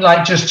nudity. I mean,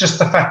 like just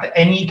the fact that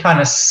any kind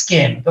of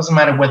skin, doesn't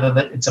matter whether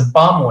that it's a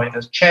bum or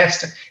it's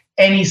chest,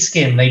 any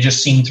skin, they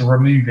just seem to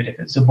remove it if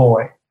it's a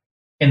boy,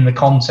 in the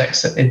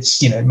context that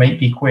it's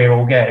maybe queer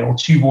or gay or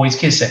two boys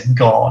kissing,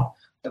 gone.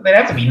 But they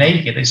have to be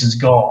naked. This is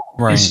gone.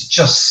 Right. It's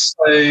just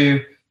so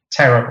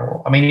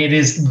terrible. I mean, it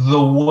is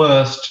the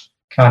worst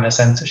kind of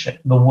censorship.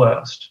 The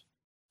worst.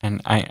 And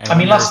I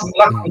mean,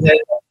 luckily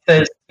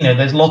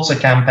there's lots of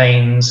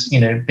campaigns,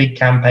 big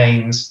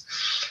campaigns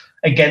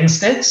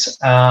against it.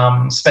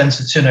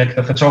 Spencer Tunick,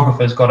 the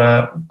photographer, has got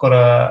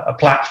a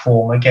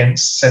platform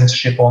against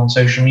censorship on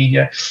social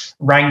media.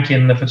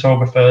 Rankin, the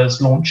photographer, is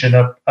launching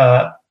a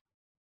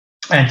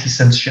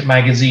anti-censorship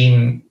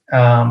magazine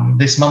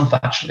this month,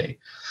 actually.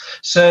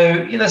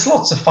 So there's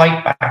lots of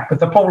fight back, but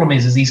the problem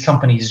is these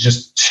companies are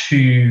just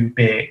too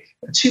big.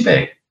 Too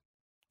big.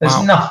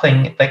 There's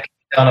nothing that can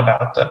be done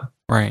about them.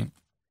 Right.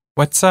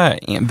 What's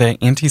the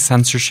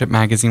anti-censorship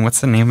magazine?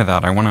 What's the name of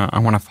that? I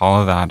wanna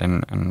follow that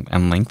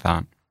and link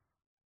that.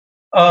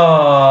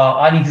 Oh,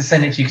 I need to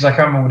send it to you because I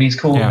can't remember what he's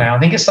called now. I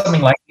think it's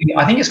something like.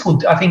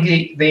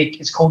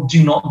 It's called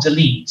Do Not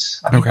Delete.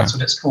 I think that's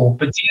what it's called.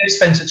 But do you know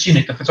Spencer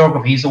Tunick, the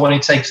photographer? He's the one who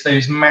takes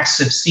those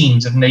massive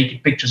scenes of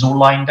naked pictures all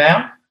lying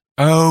down.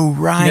 Oh,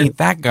 right,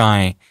 that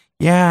guy.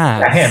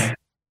 Yeah, him.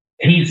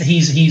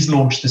 He's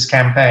launched this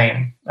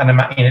campaign, and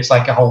it's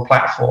like a whole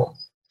platform.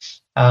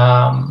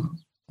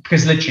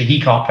 Because literally he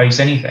can't post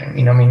anything.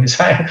 It's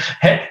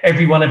like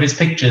every one of his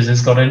pictures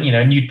has got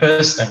a nude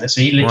person in it,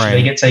 so he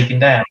literally gets taken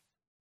down.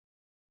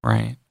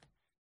 Right.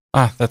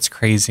 That's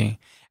crazy.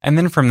 And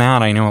then from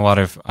that, I know a lot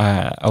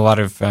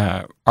of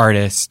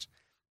artists,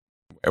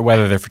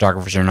 whether they're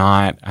photographers or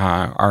not,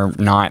 are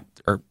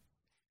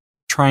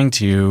trying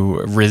to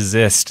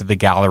resist the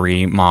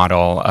gallery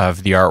model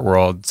of the art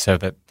world so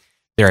that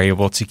they're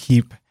able to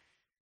keep,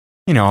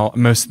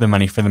 most of the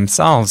money for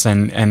themselves.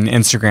 And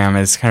Instagram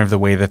is kind of the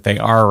way that they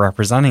are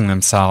representing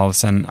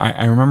themselves. And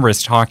I remember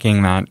us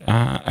talking that,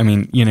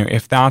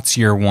 if that's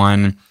your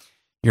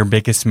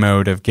biggest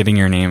mode of getting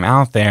your name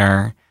out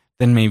there,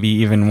 then maybe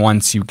even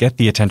once you get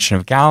the attention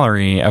of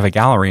a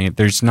gallery,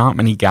 there's not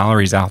many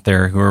galleries out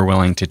there who are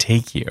willing to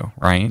take you,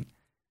 right?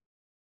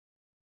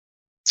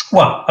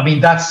 Well,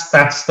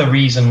 that's the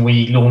reason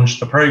we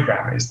launched the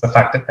program, is the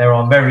fact that there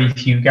are very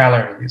few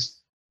galleries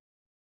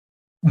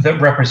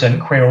that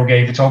represent queer or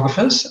gay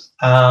photographers.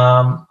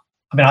 I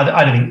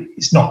don't think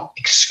it's not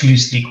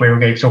exclusively queer or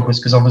gay photographers,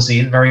 because obviously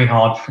it's very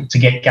hard to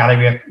get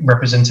gallery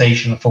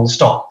representation full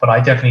stop. But I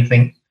definitely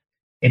think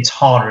it's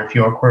harder if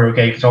you're a queer or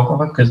gay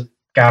photographer, because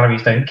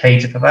galleries don't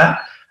cater for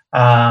that.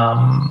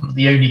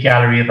 The only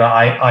gallery that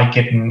I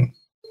can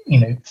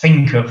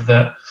think of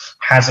that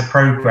has a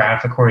program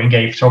for queer and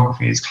gay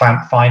photography is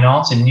Clamp Fine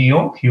Arts in New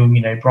York.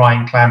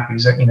 Brian Clamp,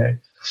 who's I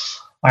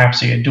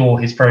absolutely adore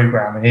his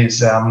program and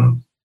his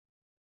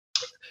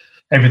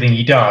everything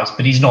he does,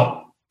 but he's not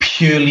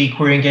purely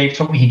queer and gay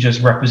photography. He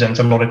just represents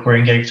a lot of queer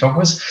and gay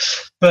photographers.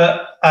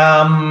 But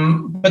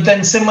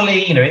then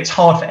similarly, it's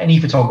hard for any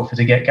photographer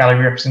to get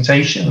gallery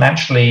representation. And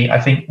actually, I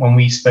think when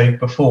we spoke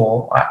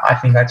before, I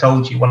think I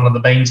told you one of the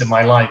banes of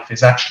my life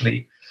is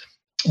actually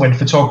when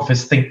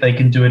photographers think they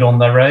can do it on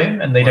their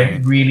own and they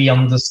don't really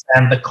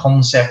understand the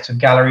concept of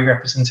gallery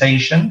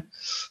representation.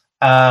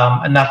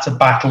 And that's a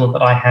battle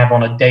that I have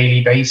on a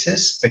daily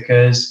basis,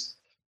 because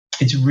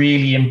it's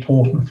really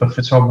important for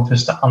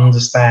photographers to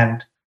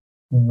understand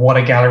what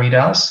a gallery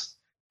does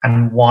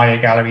and why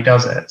a gallery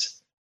does it.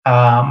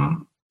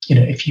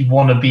 If you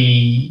want to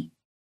be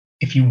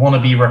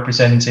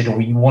represented,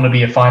 or you want to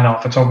be a fine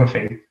art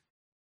photography,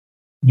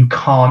 you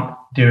can't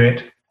do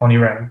it on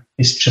your own.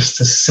 It's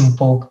just as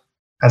simple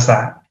as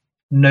that.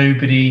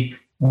 Nobody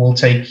will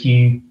take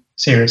you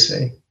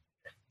seriously.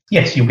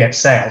 Yes, you'll get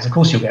sales. Of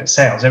course, you'll get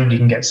sales. Everybody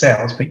can get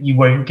sales, but you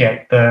won't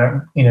get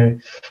the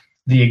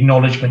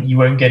acknowledgement. You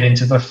won't get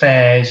into the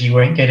fairs. You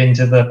won't get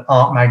into the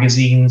art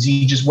magazines.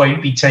 You just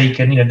won't be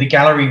taken. The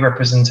gallery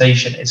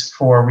representation is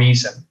for a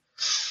reason.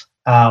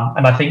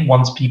 And I think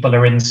once people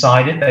are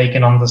inside it, they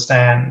can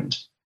understand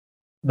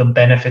the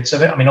benefits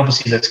of it.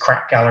 Obviously there's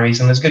crap galleries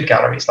and there's good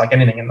galleries, like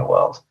anything in the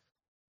world.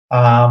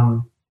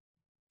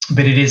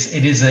 But it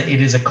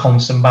is a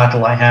constant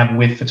battle I have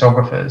with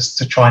photographers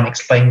to try and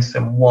explain to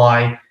them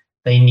why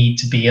they need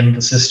to be in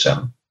the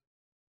system.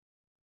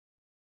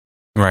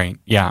 Right.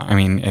 Yeah.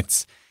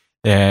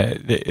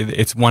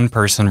 It's one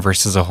person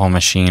versus a whole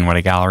machine, what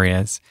a gallery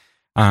is.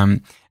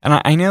 And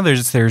I know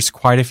there's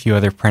quite a few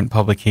other print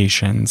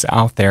publications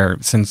out there,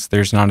 since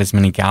there's not as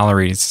many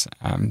galleries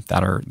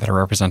that are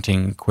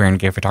representing queer and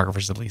gay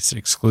photographers, at least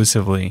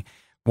exclusively.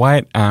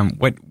 What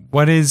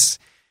is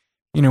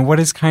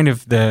kind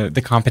of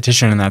the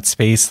competition in that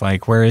space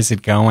like? Where is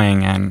it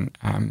going? And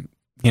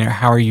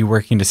how are you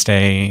working to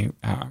stay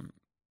on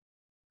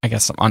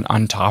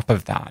top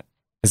of that?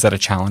 Is that a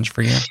challenge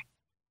for you?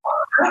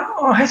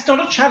 It's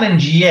not a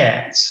challenge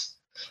yet.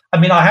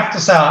 I have to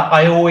say,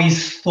 I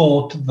always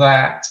thought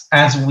that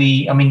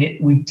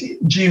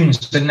June,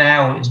 so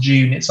now it's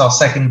June, it's our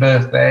second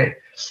birthday.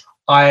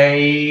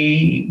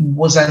 I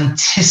was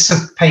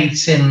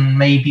anticipating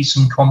maybe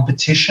some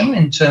competition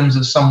in terms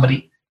of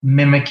somebody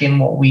mimicking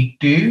what we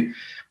do,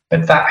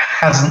 but that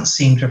hasn't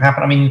seemed to have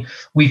happened.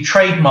 We've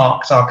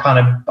trademarked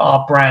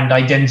our brand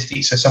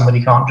identity, so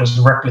somebody can't just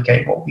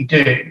replicate what we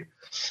do.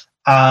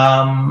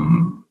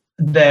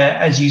 There,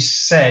 as you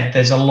said,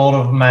 there's a lot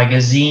of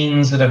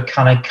magazines that have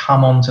kind of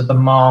come onto the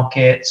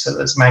market. So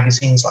there's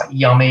magazines like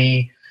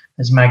Yummy,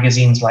 there's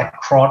magazines like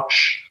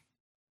Crotch.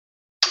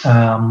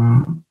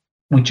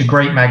 which are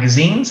great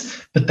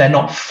magazines, but they're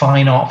not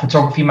fine art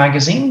photography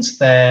magazines.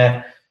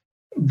 They're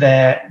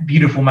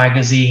beautiful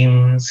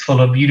magazines full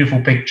of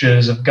beautiful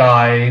pictures of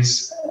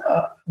guys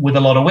with a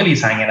lot of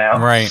willies hanging out.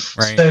 Right.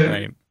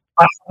 So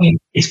I mean,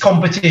 it's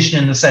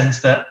competition in the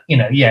sense that,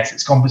 yes,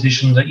 it's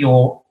competition that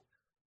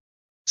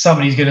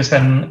somebody's going to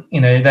spend,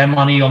 their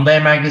money on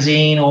their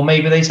magazine, or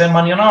maybe they spend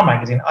money on our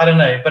magazine. I don't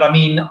know. But I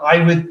mean,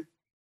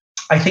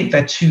 I think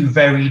they're two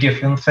very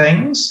different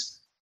things.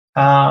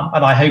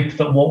 And I hope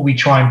that what we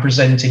try and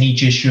present in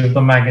each issue of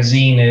the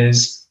magazine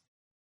is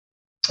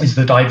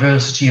the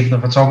diversity of the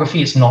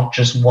photography. It's not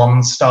just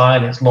one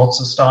style, it's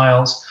lots of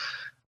styles.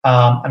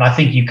 And I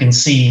think you can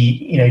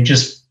see,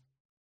 just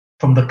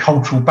from the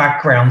cultural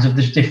backgrounds of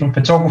the different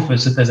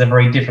photographers, that there's a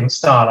very different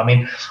style. I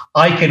mean,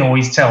 I can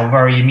always tell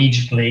very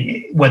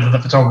immediately whether the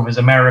photographer is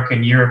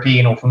American,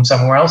 European, or from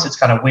somewhere else. It's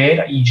kind of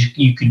weird.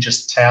 You can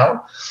just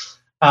tell.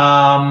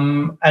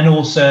 And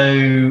also,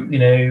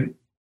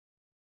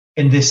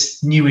 in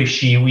this new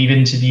issue, we've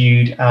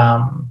interviewed,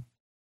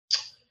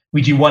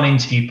 we do one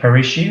interview per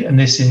issue, and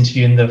this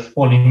interview in the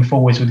volume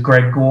 4 is with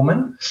Greg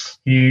Gorman,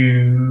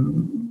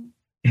 who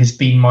has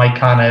been my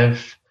kind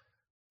of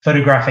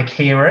photographic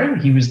hero.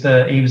 He was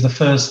the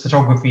first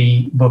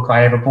photography book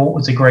I ever bought,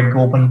 was a Greg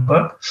Gorman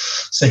book.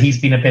 So he's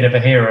been a bit of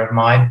a hero of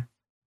mine.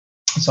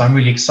 So I'm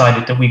really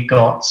excited that we've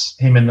got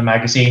him in the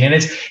magazine. And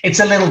it's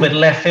a little bit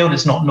left field.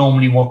 It's not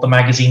normally what the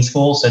magazine's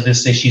for. So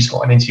this issue's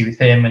got an interview with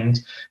him. And,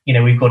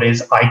 we've got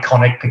his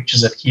iconic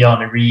pictures of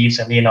Keanu Reeves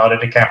and Leonardo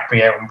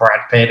DiCaprio and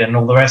Brad Pitt and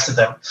all the rest of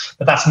them.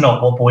 But that's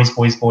not what Boys,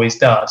 Boys, Boys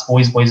does.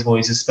 Boys, Boys,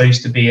 Boys is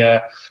supposed to be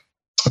a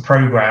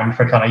program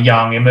for kind of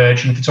young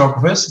emerging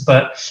photographers.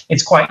 But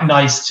it's quite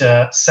nice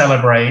to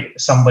celebrate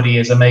somebody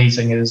as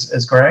amazing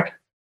as Greg.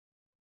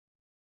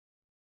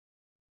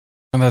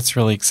 And that's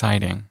really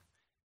exciting.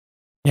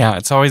 Yeah,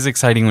 it's always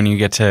exciting when you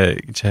get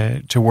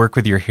to work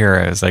with your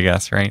heroes, I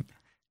guess, right?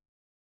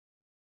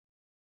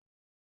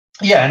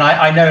 Yeah, and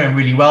I know him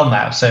really well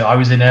now. So I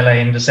was in LA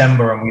in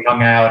December and we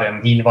hung out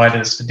and he invited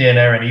us to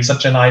dinner, and he's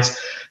such a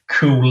nice,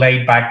 cool,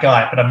 laid-back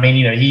guy. But I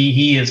mean,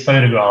 he has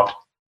photographed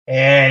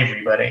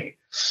everybody.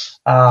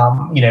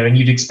 And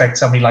you'd expect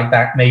somebody like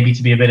that maybe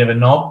to be a bit of a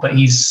knob, but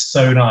he's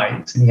so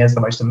nice and he has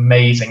the most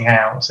amazing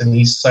house and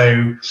he's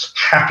so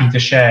happy to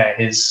share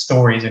his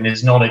stories and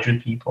his knowledge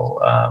with people.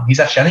 I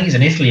think he's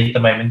in Italy at the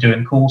moment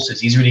doing courses.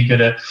 He's really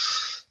good at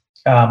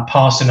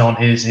passing on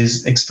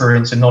his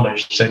experience and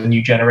knowledge to the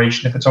new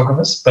generation of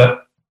photographers.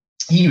 But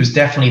he was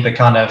definitely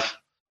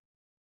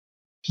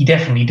he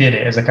definitely did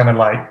it as a kind of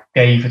like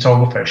gay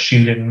photographer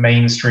shooting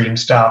mainstream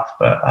stuff.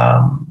 But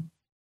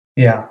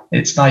yeah,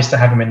 it's nice to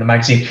have him in the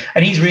magazine.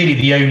 And he's really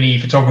the only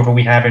photographer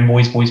we have in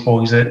Boys, Boys,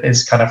 Boys that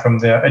is kind of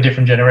from a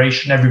different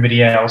generation.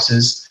 Everybody else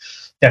is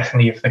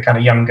definitely of the kind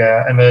of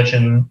younger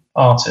emerging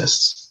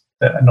artists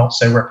that are not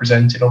so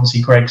represented.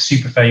 Obviously, Greg's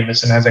super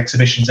famous and has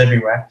exhibitions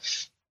everywhere.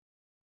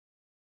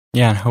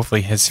 Yeah, and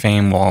hopefully his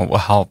fame will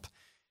help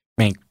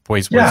make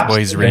Boys, Boys,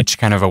 Boys reach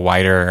kind of a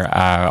wider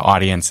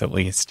audience at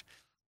least.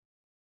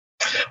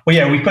 Well,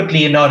 yeah, we put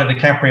Leonardo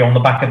DiCaprio on the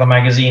back of the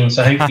magazine,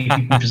 so hopefully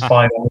people just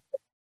buy them.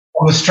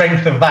 On the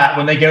strength of that,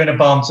 when they go into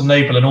Barnes &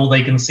 Noble and all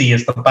they can see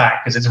is the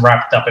back because it's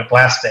wrapped up in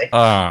plastic,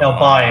 they'll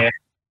buy it.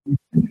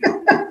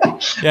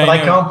 Yeah, but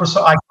I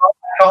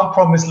can't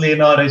promise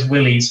Leonardo's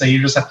willy, so you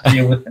just have to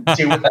deal with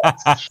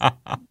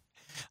that.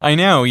 I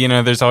know,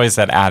 there's always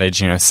that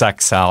adage,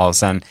 sex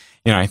sells, and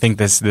I think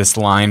this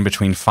line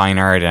between fine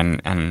art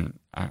and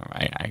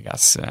I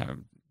guess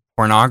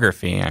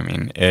pornography, I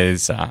mean,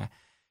 is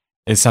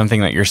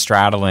something that you're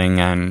straddling,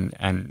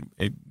 and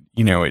it,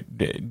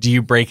 do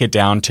you break it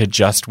down to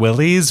just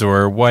willies,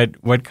 or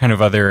what kind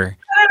of other?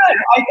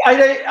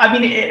 I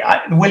mean,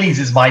 willies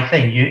is my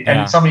thing.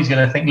 And somebody's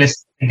going to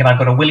thinking I've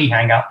got a willy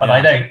hang up, but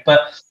I don't.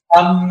 But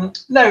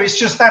no, it's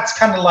just that's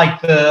kind of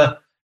like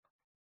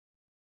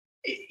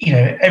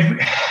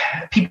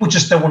people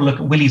just don't want to look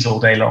at willies all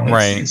day long.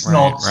 It's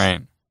not.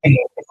 Right.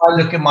 If I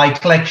look at my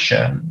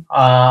collection,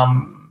 I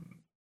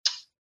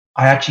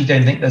actually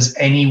don't think there's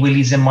any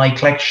willies in my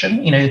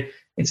collection.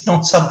 It's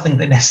not something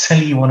that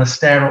necessarily you want to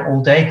stare at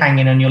all day,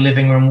 hanging on your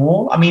living room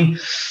wall. I mean,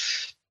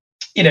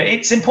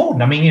 it's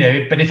important. I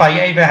mean, but if I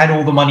ever had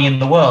all the money in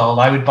the world,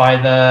 I would buy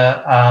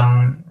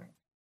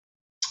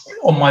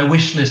on my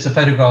wish list of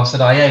photographs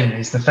that I own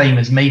is the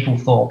famous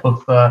Mapplethorpe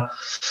of,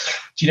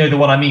 do you know the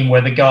one I mean,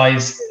 where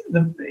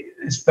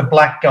it's the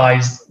black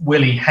guy's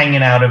willy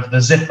hanging out of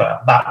the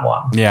zipper, that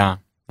one. Yeah.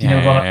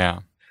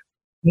 Yeah.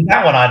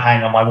 That one I'd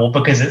hang on my wall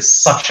because it's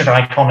such an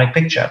iconic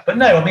picture. But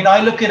no, I mean,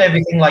 I look at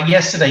everything like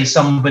yesterday,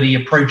 somebody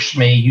approached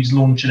me who's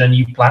launching a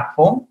new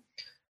platform.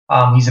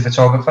 He's a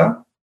photographer.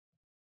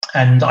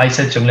 And I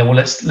said to him, well,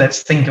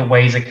 let's think of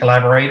ways of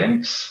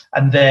collaborating.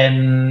 And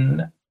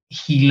then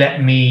he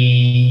let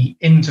me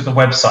into the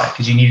website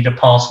because you needed a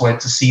password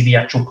to see the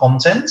actual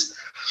content.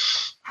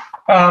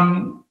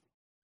 And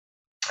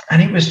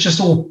it was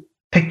just all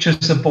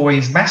pictures of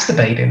boys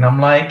masturbating.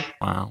 I'm like,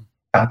 wow,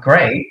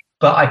 great.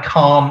 But I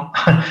can't,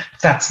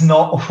 that's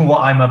not what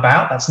I'm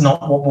about. That's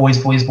not what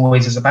Boys, Boys,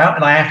 Boys is about.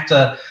 And I have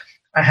to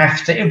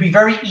it would be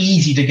very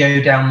easy to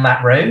go down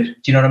that road.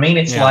 Do you know what I mean?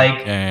 It's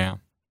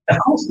of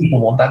course people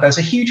want that. There's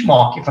a huge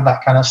market for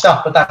that kind of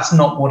stuff, but that's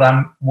not what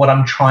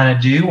I'm trying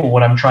to do or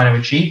what I'm trying to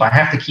achieve. I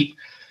have to keep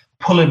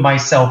pulling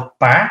myself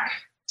back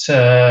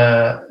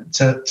to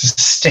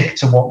stick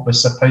to what we're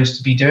supposed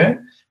to be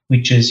doing,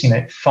 which is,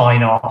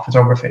 fine art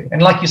photography.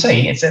 And like you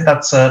say, it's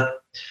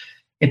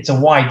a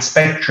wide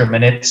spectrum,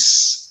 and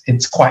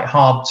it's quite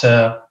hard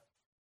to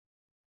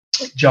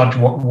judge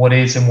what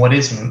is and what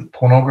isn't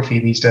pornography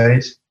these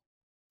days.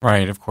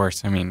 Right, of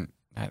course. I mean,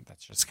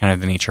 that's just kind of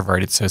the nature of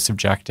art. It's so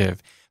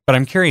subjective. But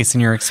I'm curious,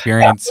 in your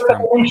experience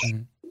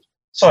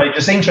Sorry,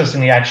 just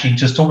interestingly, actually,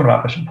 just talking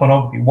about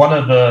pornography, one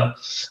of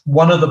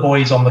the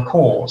boys on the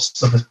course,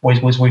 so the boys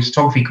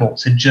photography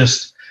course,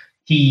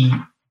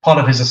 part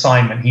of his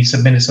assignment, he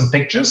submitted some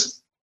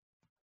pictures,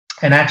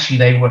 and actually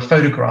they were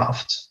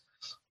photographed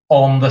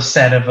on the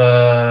set of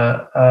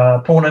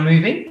a porno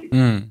movie.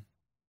 And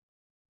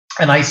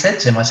I said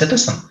to him,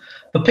 listen,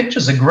 the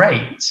pictures are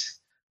great,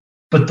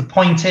 but the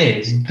point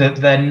is that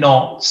they're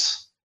not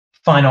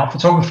fine art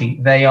photography.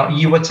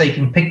 You are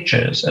taking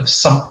pictures of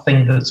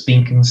something that's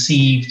been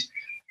conceived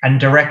and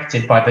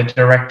directed by the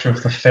director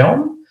of the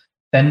film.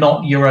 They're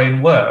not your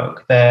own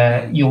work.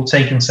 You're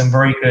taking some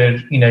very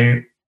good,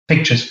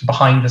 pictures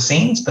behind the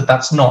scenes, but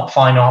that's not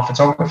fine art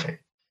photography.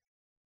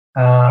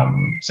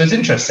 So it's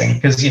interesting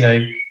because,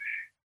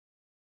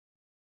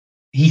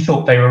 he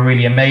thought they were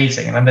really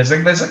amazing. And there's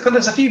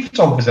a few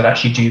photographers that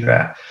actually do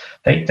that.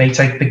 They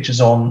take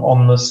pictures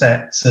on the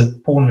sets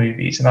of porn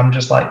movies, and I'm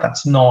just like,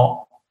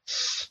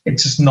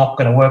 it's just not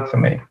going to work for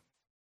me.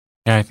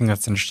 Yeah, I think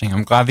that's interesting.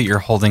 I'm glad that you're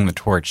holding the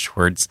torch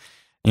towards,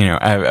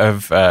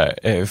 of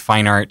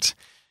fine art,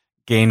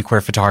 gay and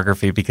queer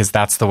photography, because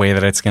that's the way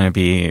that it's going to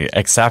be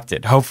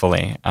accepted,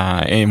 hopefully,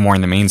 more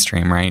in the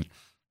mainstream, right?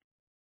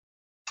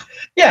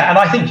 Yeah, and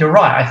I think you're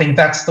right. I think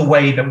that's the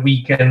way that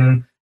we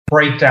can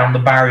break down the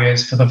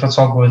barriers for the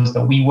photographers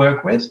that we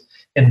work with,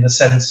 in the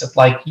sense of,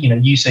 like,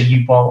 you say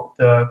you bought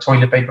the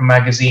toilet paper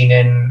magazine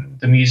in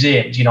the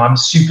museums. I'm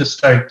super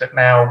stoked that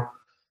now,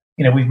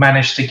 we've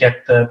managed to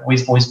get the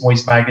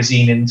Boys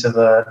magazine into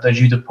the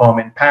Jeu de Paume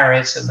in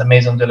Paris, and the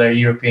Maison de la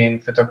European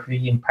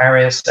Photography in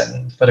Paris,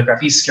 and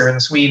Fotografiska in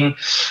Sweden.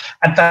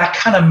 And that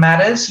kind of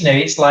matters.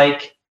 It's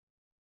like,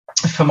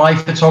 for my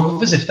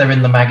photographers, if they're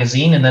in the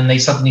magazine and then they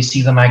suddenly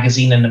see the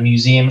magazine in a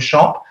museum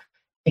shop,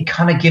 it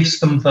kind of gives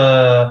them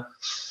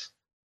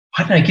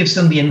it gives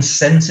them the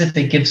incentive,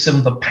 it gives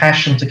them the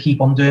passion to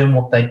keep on doing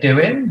what they're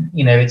doing.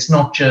 It's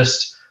not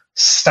just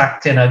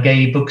stacked in a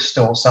gay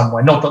bookstore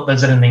somewhere. Not that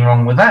there's anything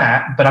wrong with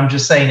that, but I'm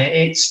just saying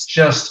it's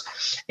just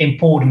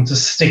important to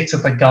stick to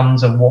the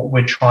guns of what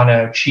we're trying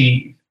to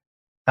achieve.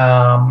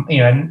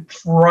 And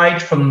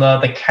right from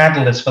the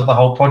catalyst for the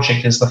whole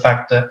project is the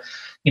fact that,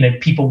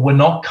 people were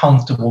not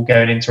comfortable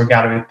going into a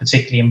gallery,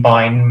 particularly in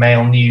buying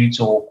male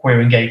nudes or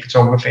queer and gay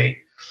photography.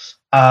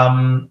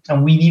 And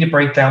we need to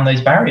break down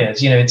those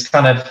barriers. It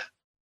kind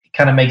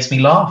of makes me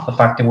laugh, the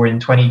fact that we're in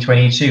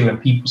 2022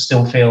 and people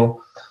still feel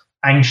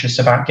anxious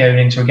about going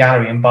into a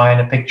gallery and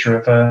buying a picture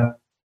of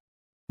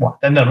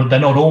they're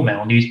not all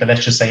male nudes, but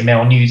let's just say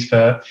male nudes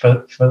for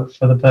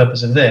the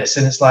purpose of this.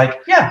 And it's like,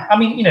 yeah, I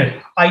mean,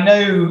 I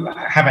know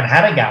I haven't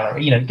had a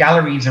gallery.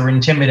 Galleries are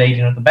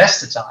intimidating at the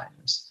best of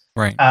times.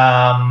 Right.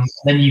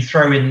 Then you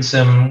throw in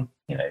some,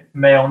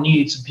 male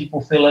nudes, and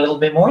people feel a little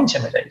bit more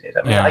intimidated.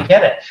 I mean, yeah. I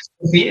get it.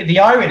 The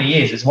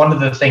irony is one of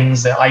the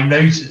things that I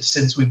noticed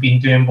since we've been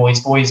doing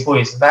Boys,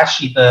 is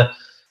actually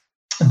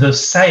the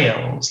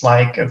sales,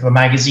 like, of the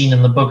magazine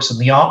and the books and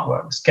the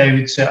artworks,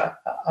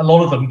 a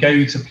lot of them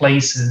go to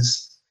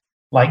places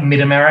like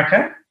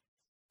Mid-America.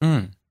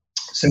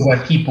 So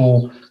where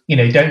people,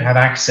 don't have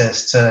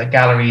access to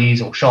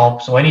galleries or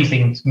shops or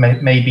anything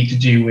maybe to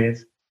do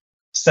with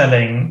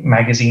selling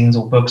magazines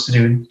or books to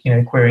do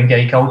with, queer and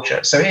gay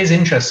culture. So it is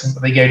interesting that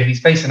they go to these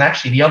places. And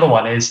actually the other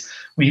one is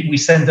we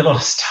send a lot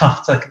of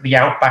stuff to the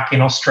outback in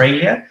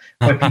Australia,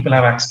 where people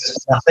have access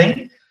to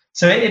nothing.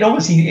 So it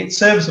obviously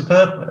serves a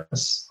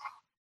purpose.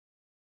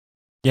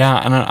 Yeah,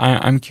 and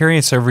I'm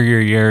curious, over your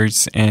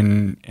years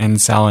in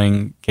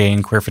selling gay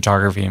and queer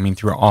photography, I mean,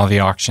 through all the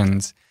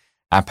auctions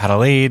at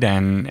Petal-Aid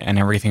and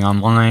everything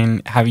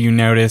online, have you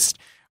noticed,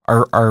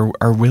 are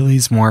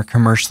Willys more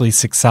commercially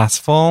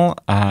successful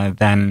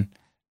than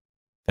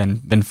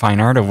fine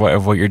art of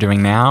what you're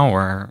doing now,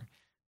 or?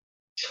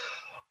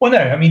 Well, no.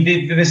 I mean,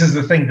 this is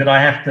the thing that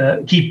I have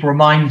to keep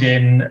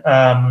reminding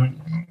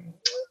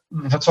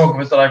the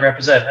photographers that I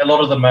represent. A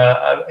lot of them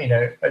are, in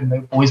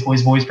the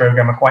Boys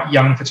program, are quite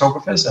young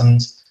photographers,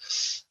 and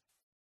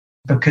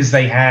because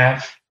they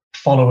have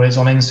followers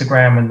on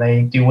Instagram and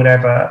they do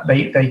whatever,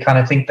 they kind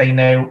of think they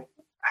know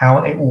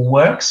how it all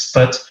works.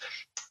 But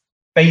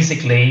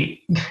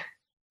basically,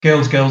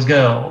 Girls,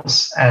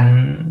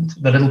 and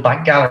the Little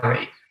Black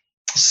Gallery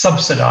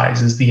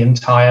subsidizes the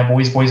entire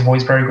Boys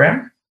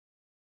program.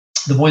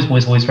 The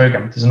Boys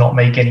program does not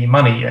make any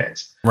money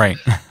yet. Right.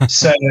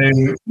 So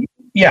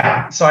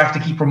I have to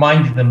keep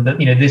reminding them that,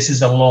 this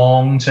is a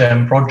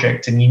long-term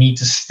project and you need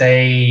to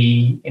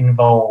stay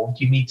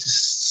involved. You need to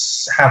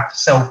have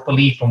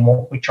self-belief in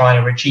what we're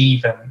trying to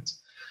achieve, and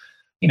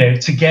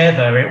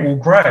together it will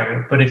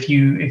grow. But if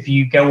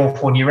you go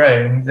off on your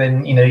own,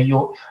 then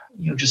you're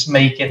just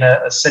making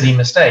a silly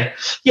mistake.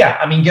 Yeah,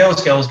 I mean,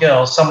 girls.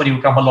 Somebody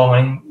will come along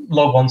and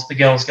log on to the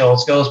girls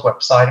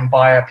website and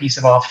buy a piece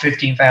of art for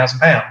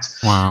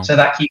 £15,000. Wow! So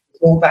that keeps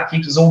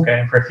us all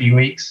going for a few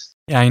weeks.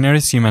 Yeah, I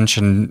noticed you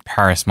mentioned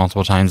Paris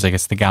multiple times. I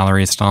guess the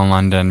gallery is still in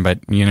London, but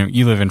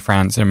you live in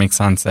France, so it makes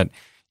sense that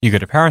you go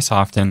to Paris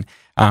often.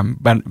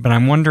 But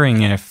I'm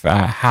wondering if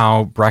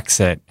how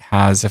Brexit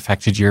has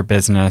affected your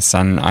business.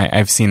 And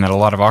I've seen that a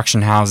lot of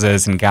auction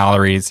houses and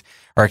galleries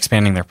are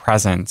expanding their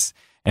presence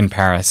in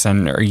Paris.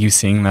 And are you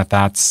seeing that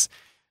that's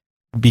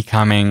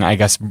becoming, I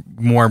guess,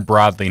 more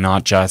broadly,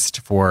 not just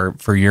for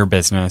your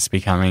business,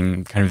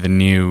 becoming kind of the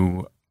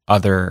new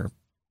other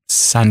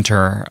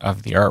center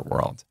of the art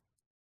world?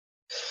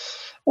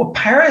 Well,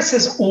 Paris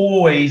has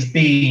always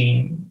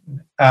been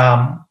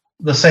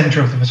the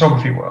center of the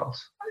photography world.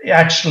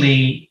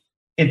 Actually,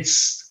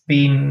 it's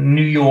been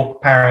New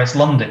York, Paris,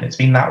 London. It's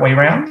been that way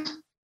around,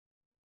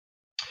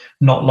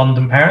 not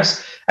London,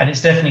 Paris. And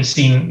there's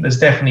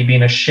definitely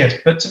been a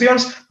shift. But to be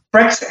honest,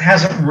 Brexit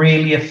hasn't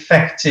really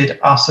affected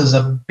us as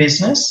a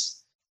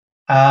business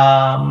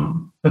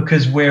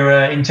because we're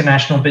an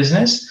international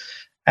business,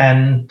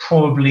 and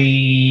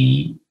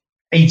probably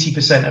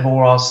 80% of all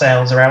our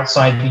sales are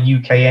outside the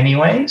UK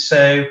anyway.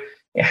 So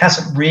it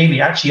hasn't really,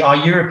 actually, our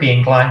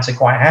European clients are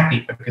quite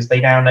happy because they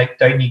now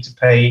don't need to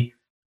pay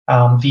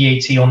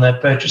VAT on their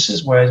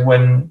purchases, whereas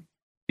when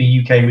the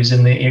UK was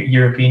in the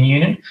European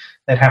Union,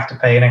 they'd have to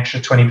pay an extra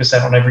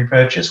 20% on every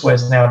purchase,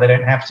 whereas now they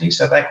don't have to.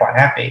 So they're quite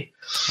happy.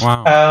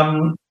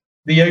 Wow.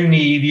 The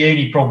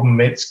only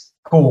problem it's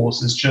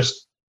caused is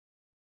just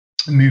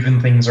moving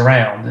things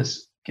around.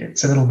 It's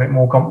a little bit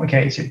more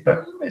complicated,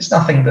 but it's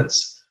nothing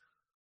that's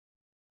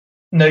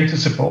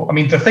noticeable. I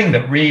mean, the thing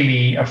that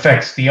really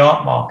affects the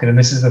art market, and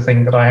this is the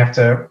thing that I have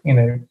to,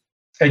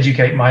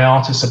 educate my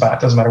artists about,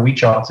 doesn't matter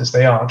which artist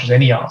they are, just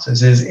any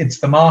artist, is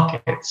it's the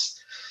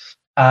markets.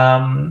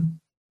 What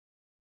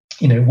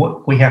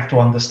we have to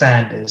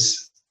understand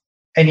is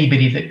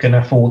anybody that can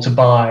afford to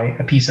buy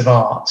a piece of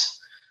art,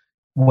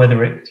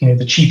 whether it,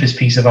 the cheapest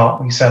piece of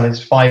art we sell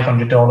is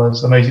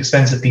 $500, the most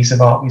expensive piece of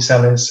art we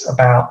sell is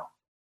about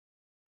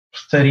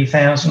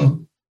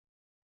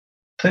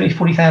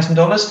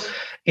 $40,000,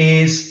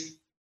 is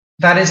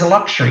a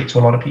luxury to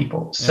a lot of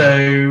people. Yeah.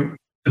 So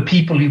the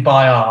people who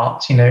buy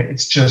art,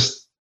 it's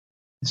just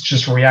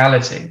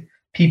reality.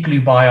 People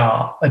who buy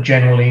art are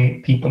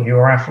generally people who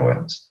are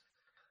affluent.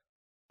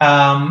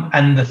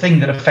 And the thing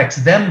that affects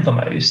them the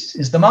most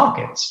is the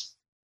markets.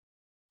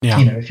 Yeah.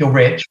 If you're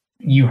rich,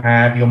 you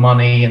have your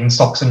money and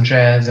stocks and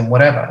shares and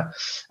whatever.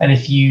 And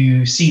if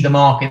you see the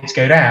markets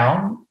go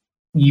down,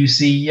 you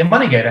see your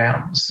money go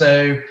down.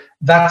 So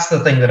that's the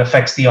thing that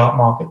affects the art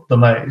market the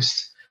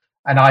most.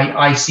 And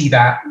I see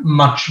that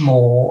much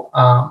more,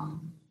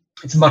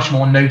 it's much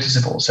more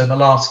noticeable. So the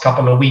last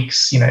couple of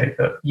weeks,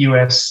 the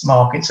US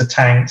markets are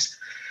tanked.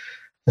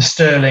 The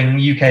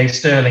UK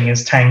sterling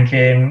is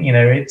tanking.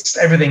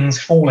 Everything's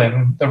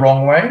falling the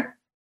wrong way.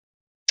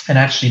 And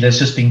actually, there's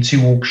just been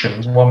 2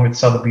 auctions, one with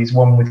Sotheby's,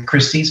 one with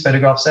Christie's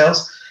photograph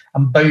sales,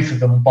 and both of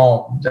them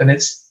bombed. And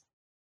it's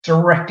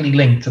directly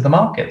linked to the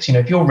markets.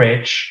 If you're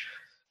rich,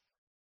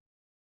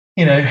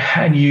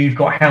 and you've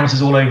got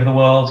houses all over the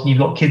world, and you've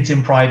got kids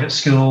in private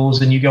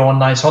schools, and you go on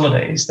nice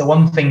holidays, the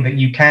one thing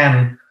you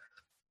can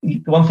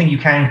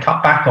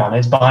cut back on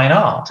is buying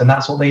art, and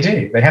that's what they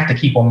do. They have to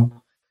keep on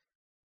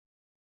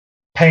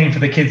paying for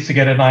the kids to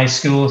go to nice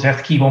schools. They have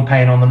to keep on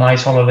paying on the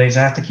nice holidays.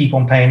 They have to keep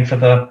on paying for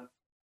the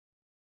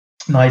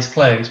nice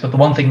clothes. But the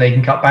one thing they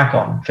can cut back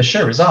on for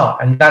sure is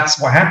art, and that's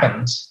what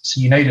happens.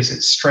 So you notice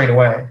it straight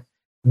away,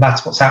 and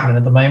that's what's happening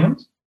at the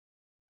moment.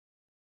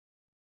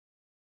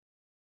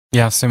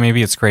 Yeah, so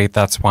maybe it's great.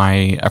 That's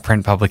why a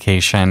print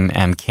publication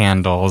and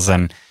candles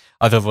and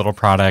other little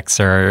products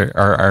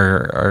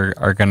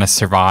are going to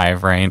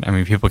survive, right? I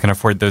mean, people can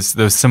afford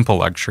those simple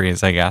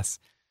luxuries, I guess.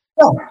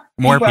 Well,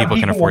 More people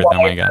can afford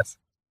them, I guess.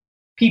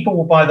 People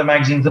will buy the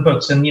magazines, the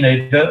books, and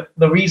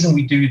the reason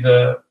we do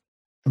the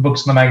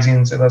books and the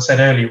magazines, as I said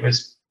earlier,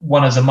 was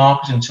one as a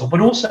marketing tool, but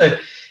also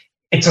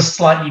it's a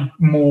slightly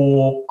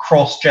more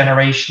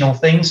cross-generational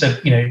thing. So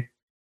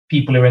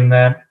people who are in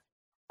their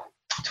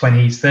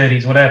 20s,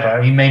 30s,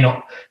 whatever, who may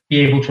not be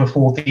able to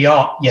afford the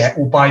art yet,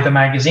 will buy the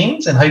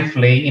magazines, and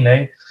hopefully,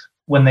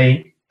 when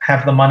they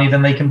have the money,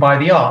 then they can buy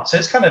the art. So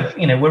it's kind of,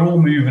 we're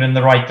all moving in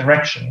the right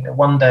direction.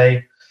 One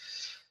day,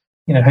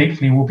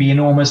 hopefully we'll be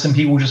enormous and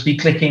people will just be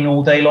clicking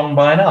all day long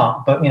buying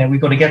art. But,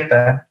 we've got to get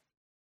there.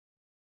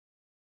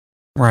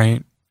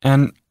 Right.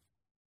 And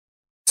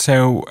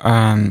so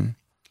are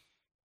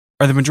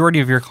the majority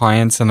of your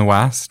clients in the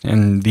West,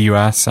 in the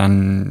US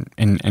and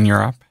in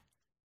Europe?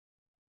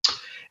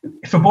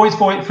 For boys,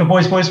 or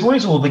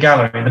the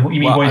gallery? You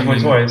mean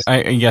boys?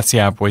 Yes,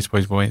 yeah, boys.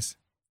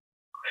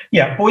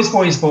 Yeah,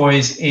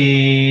 boys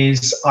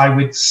is, I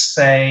would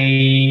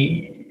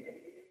say,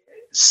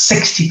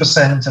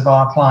 60% of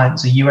our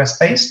clients are US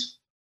based.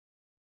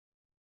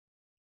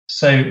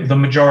 So the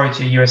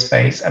majority are US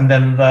based, and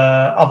then the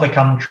other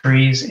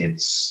countries,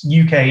 it's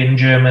UK and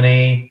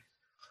Germany,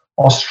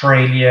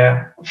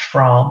 Australia,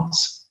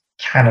 France,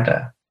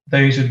 Canada.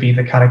 Those would be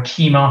the kind of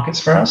key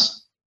markets for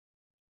us.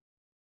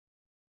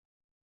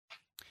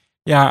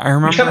 Yeah, I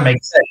remember. Which kind of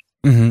makes sense.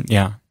 Mm-hmm,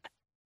 yeah.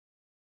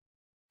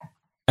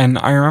 And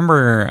I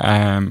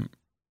remember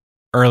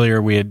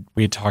earlier we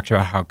had talked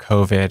about how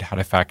COVID had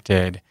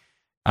affected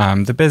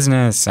the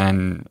business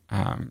and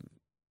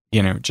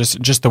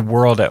just the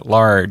world at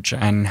large,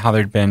 and how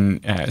there'd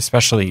been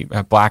especially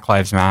Black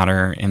Lives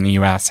Matter in the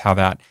U.S., how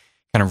that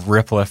kind of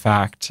ripple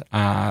effect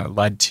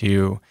led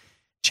to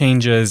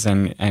changes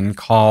and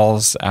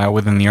calls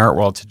within the art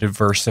world to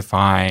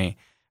diversify,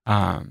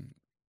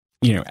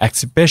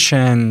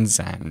 exhibitions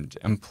and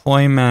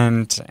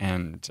employment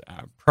and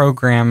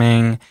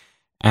programming.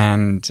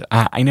 And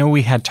I know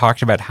we had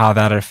talked about how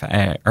that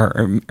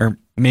or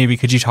maybe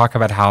could you talk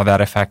about how that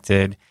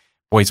affected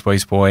Boys,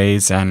 Boys,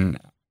 Boys, and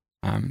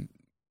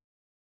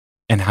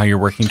how you're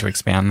working to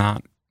expand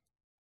that?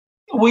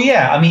 Well,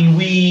 yeah,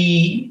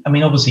 obviously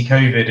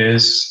COVID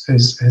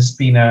has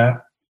been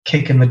a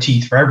kick in the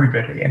teeth for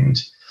everybody,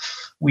 and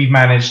we've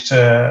managed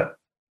to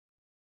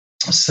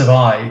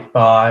survive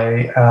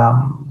by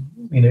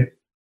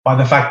by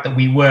the fact that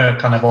we were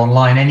kind of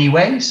online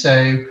anyway.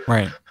 So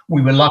right.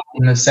 We were lucky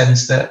in the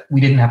sense that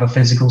we didn't have a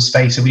physical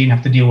space, so we didn't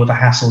have to deal with the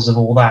hassles of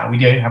all that. We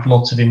don't have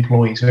lots of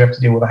employees, so we have to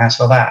deal with the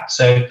hassle of that.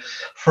 So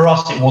for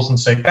us, it wasn't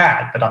so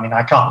bad. But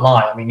I can't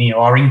lie.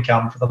 Our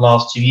income for the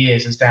last 2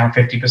 years is down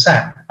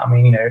 50%.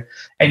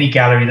 Any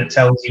gallery that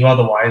tells you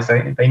otherwise,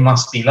 they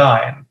must be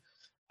lying.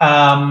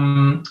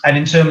 And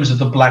in terms of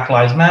the Black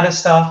Lives Matter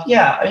stuff,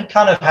 yeah, it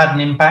kind of had an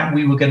impact.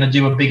 We were going to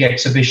do a big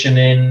exhibition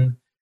in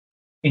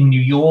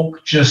New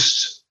York,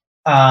 just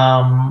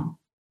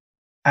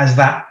as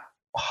that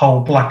whole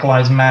Black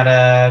Lives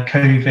Matter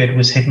COVID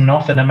was hidden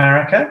off in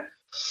America,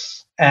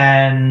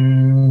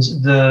 and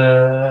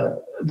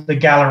the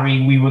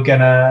gallery we were going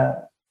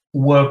to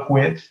work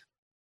with,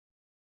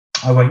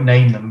 I won't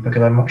name them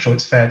because I'm not sure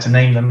it's fair to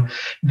name them.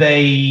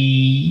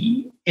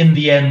 In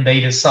the end, they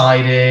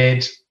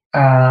decided,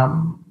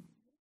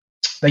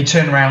 they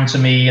turned around to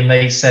me and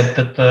they said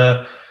that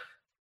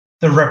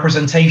the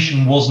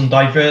representation wasn't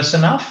diverse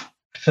enough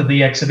for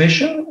the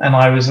exhibition, and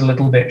I was a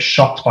little bit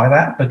shocked by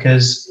that,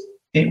 because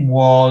it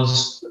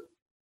was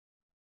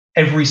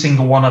every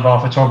single one of our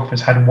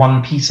photographers had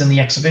one piece in the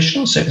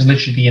exhibition, so it was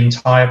literally the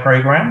entire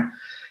program.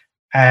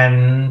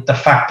 And the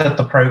fact that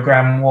the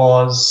program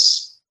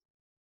was,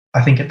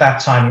 I think at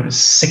that time it was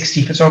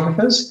 60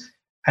 photographers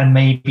and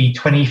maybe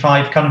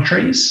 25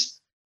 countries.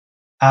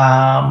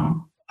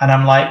 And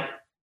I'm like,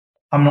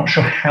 I'm not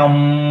sure how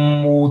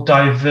more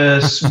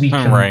diverse we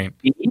can right.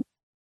 be.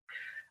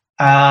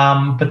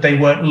 But they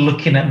weren't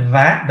looking at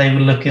that. They were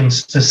looking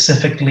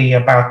specifically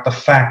about the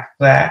fact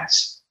that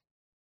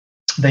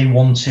they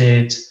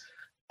wanted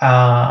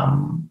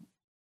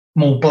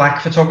more Black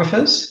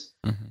photographers,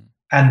 mm-hmm.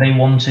 and they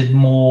wanted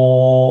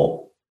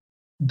more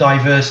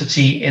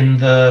diversity in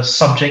the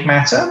subject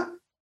matter.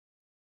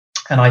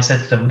 And I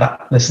said to them,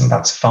 listen,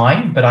 that's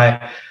fine, but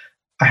I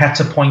had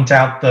to point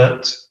out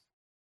that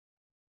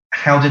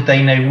how did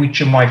they know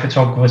which of my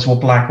photographers were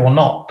Black or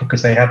not?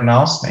 Because they hadn't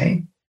asked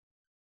me.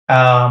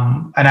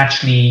 And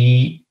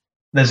actually,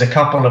 there's a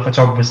couple of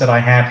photographers that I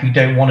have who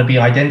don't want to be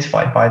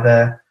identified by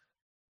their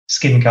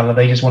skin color.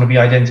 They just want to be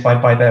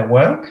identified by their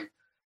work.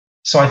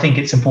 So I think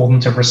it's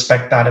important to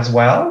respect that as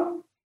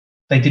well.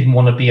 They didn't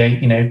want to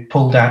be,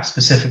 pulled out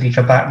specifically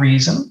for that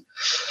reason.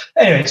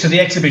 Anyway, so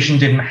the exhibition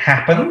didn't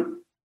happen.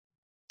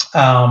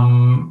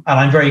 And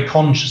I'm very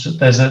conscious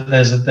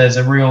that there's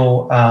a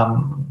real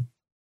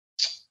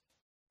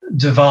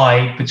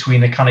divide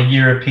between the kind of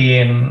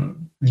European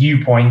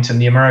viewpoint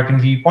and the American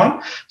viewpoint.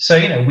 So,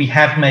 I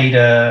have made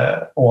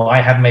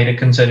a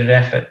concerted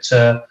effort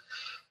to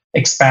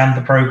expand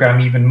the program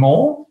even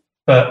more.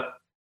 But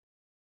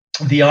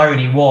the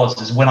irony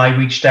is when I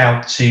reached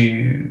out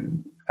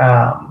to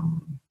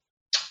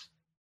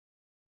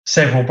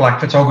several Black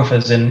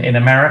photographers in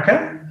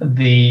America,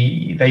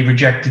 they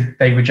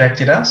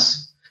rejected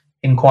us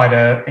in quite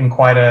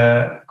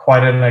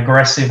an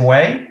aggressive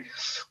way,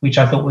 which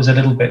I thought was a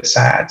little bit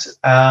sad.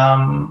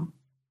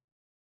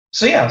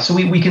 So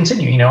we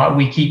continue.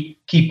 We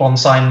keep on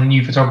signing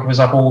new photographers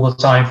up all the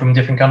time from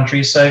different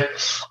countries. So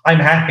I'm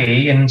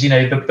happy, and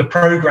the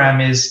program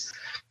is,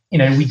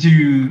 we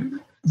do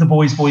the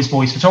Boys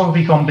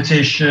photography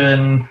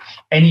competition.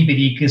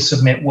 Anybody can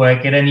submit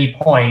work at any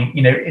point.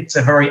 It's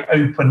a very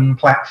open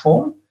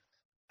platform.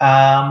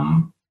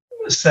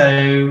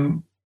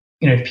 So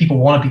if people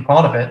want to be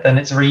part of it, then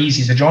it's very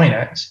easy to join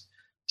it.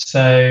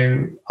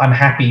 So I'm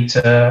happy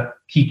to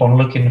keep on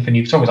looking for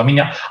new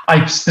photographers.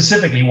 I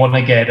specifically want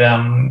to get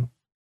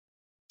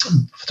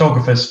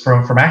photographers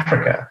from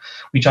Africa,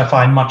 which I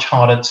find much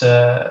harder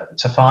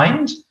to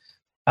find,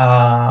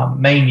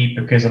 mainly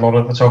because a lot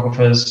of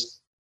photographers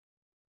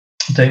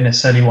don't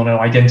necessarily want to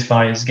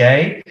identify as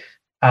gay.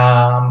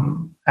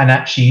 And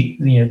actually,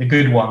 the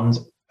good ones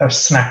are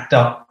snapped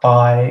up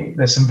by,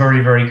 there's some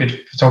very, very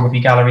good photography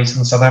galleries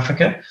in South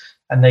Africa,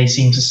 and they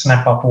seem to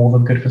snap up all the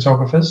good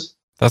photographers.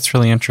 That's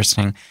really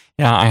interesting.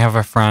 Yeah, I have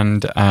a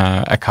friend,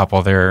 a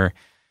couple. They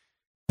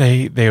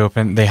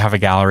have a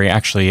gallery.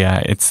 Actually,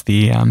 it's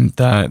the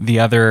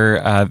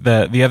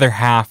other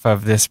half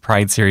of this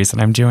Pride series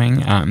that I'm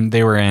doing.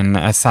 They were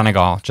in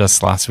Senegal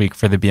just last week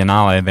for the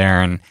Biennale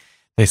there, and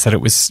they said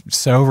it was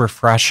so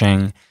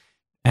refreshing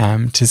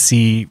to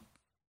see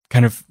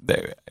kind of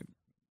the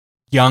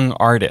young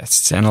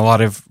artists and a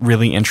lot of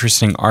really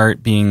interesting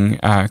art being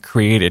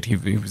created.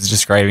 He was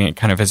describing it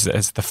kind of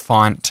as the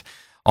font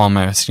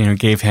almost,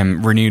 gave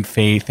him renewed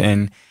faith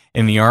in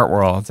the art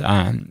world.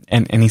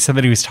 And he said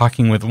that he was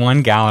talking with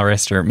one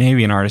gallerist or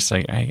maybe an artist,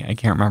 I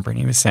can't remember, and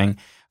he was saying,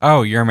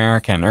 "Oh, you're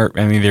American," or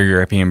I mean, they're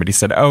European, but he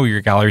said, "Oh, your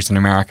gallery's in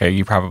America.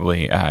 You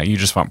probably, you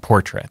just want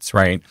portraits,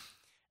 right?"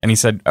 And he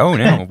said, "Oh,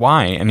 no,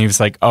 why?" And he was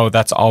like, "Oh,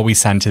 that's all we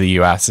send to the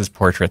U.S. is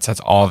portraits.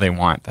 That's all they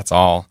want. That's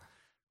all."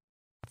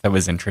 That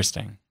was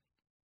interesting.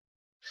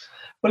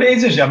 Well, it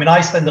is interesting. I mean,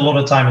 I spend a lot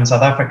of time in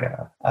South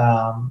Africa.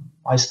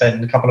 I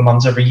spend a couple of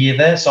months every year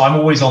there, so I'm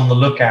always on the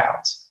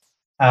lookout.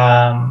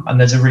 And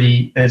there's a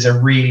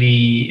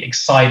really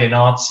exciting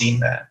art scene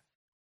there.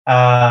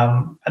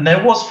 And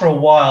there was for a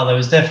while, there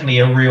was definitely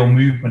a real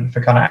movement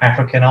for kind of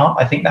African art.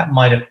 I think that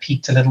might have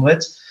peaked a little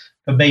bit,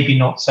 but maybe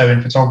not so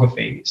in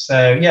photography.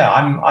 So yeah,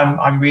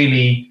 I'm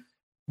really,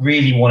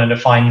 really wanting to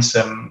find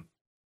some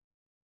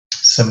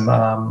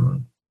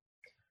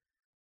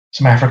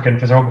African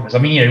photographers. I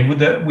mean,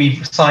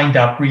 we've signed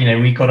up.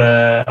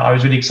 I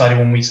was really excited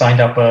when we signed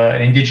up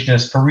an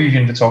indigenous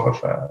Peruvian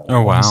photographer.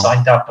 Oh wow! We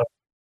signed up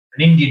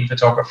an Indian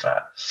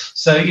photographer.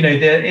 So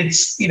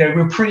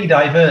we're pretty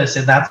diverse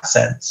in that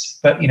sense.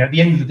 But at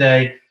the end of the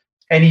day,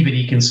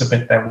 anybody can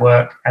submit their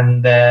work,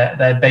 and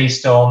they're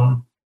based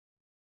on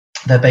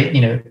I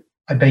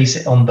base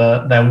it on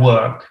their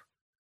work.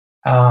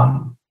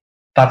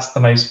 That's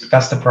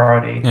the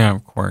priority. Yeah,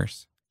 of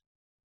course.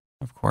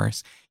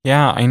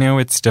 Yeah, I know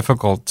it's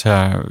difficult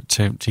to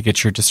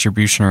get your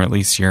distribution or at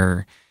least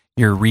your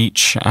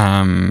reach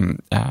into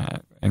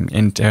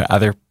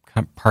other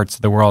parts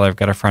of the world. I've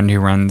got a friend who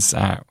runs,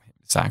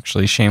 it's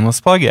actually shameless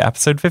plug,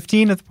 episode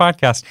 15 of the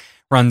podcast,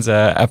 runs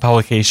a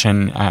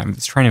publication.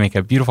 It's trying to make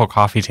a beautiful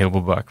coffee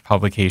table book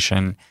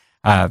publication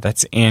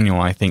that's annual,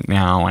 I think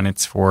now, and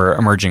it's for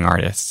emerging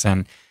artists.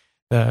 And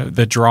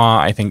the draw,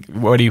 I think,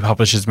 what he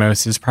publishes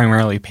most is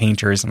primarily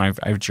painters, and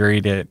I've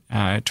juried it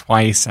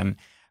twice, and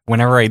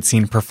whenever I'd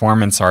seen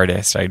performance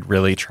artists, I'd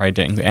really tried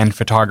to, and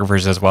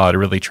photographers as well, I'd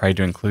really tried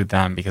to include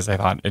them because I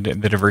thought the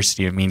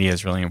diversity of media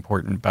is really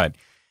important. But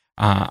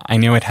I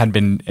know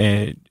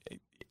it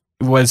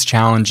was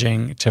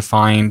challenging to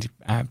find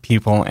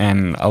people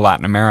in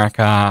Latin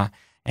America,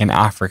 in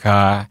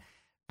Africa,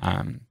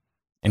 in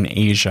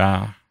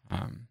Asia.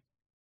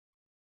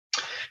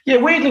 Yeah,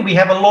 weirdly, we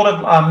have a lot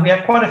of we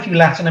have quite a few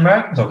Latin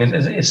American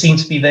photographers. They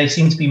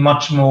seem to be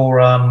much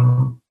more.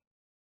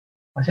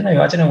 I don't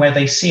know where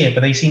they see it,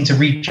 but they seem to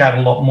reach out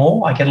a lot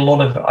more. I get a lot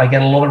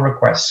of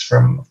requests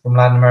from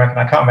Latin America.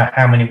 I can't remember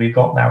how many we've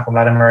got now from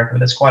Latin America, but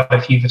there's quite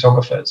a few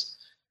photographers.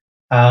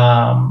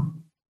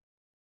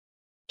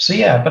 So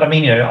yeah, but I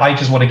mean, I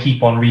just want to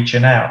keep on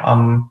reaching out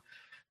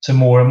to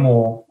more and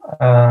more.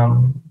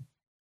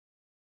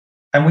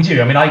 And we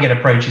do. I mean, I get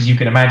approached, as you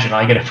can imagine.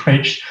 I get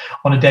approached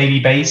on a daily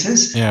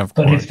basis. Yeah, of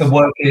course. But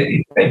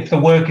if the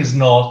work is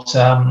not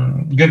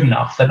good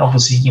enough, then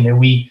obviously,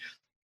 we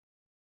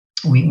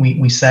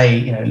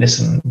say,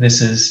 listen,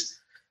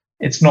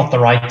 it's not the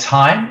right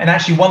time. And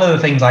actually, one of the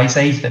things I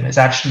say to them is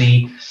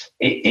actually,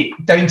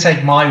 don't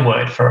take my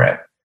word for it.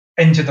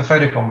 Enter the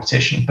photo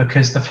competition,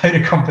 because the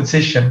photo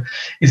competition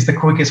is the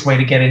quickest way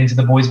to get into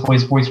the Boys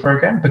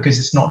program, because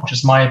it's not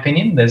just my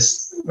opinion.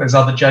 There's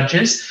other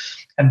judges,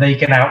 and they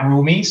can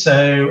outrule me.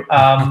 So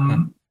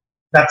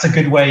that's a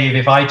good way of,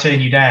 if I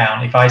turn you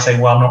down, if I say,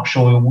 well, I'm not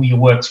sure your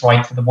work's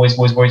right for the Boys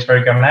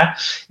program now,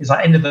 is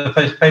I enter the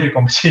photo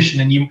competition,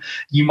 and you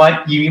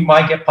might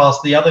get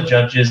past the other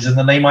judges, and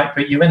then they might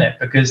put you in it,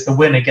 because the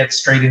winner gets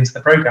straight into the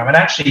program. And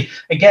actually,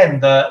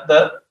 again,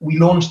 we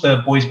launched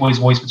the Boys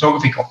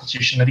photography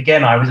competition, and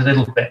again, I was a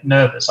little bit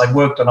nervous. I'd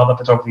worked on other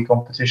photography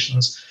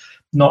competitions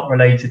not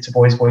related to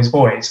Boys,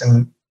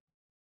 and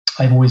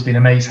I've always been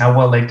amazed how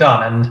well they've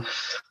done. And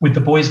with the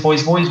Boys,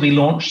 we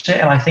launched it,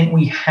 and I think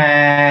we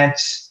had,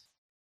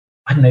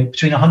 I don't know,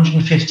 between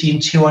 150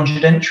 and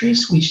 200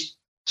 entries, which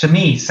to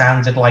me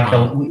sounded like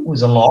it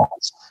was a lot.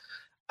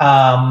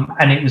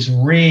 And it was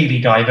really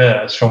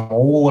diverse from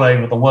all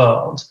over the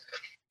world.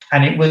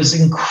 And it was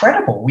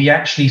incredible. We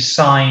actually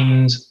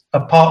signed,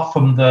 apart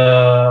from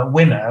the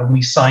winner,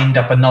 we signed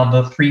up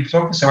another 3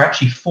 photographers. So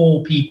actually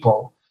 4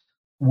 people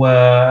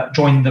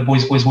joined the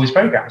Boys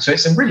program. So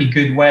it's a really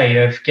good way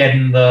of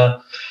getting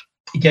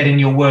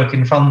your work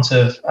in front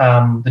of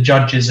the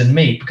judges and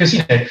me, because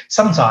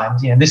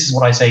sometimes this is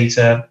what I say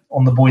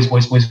on the Boys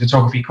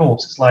photography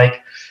course. It's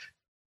like,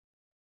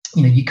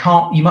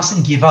 you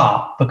mustn't give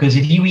up, because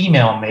if you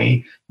email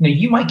me,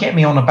 you might get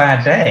me on a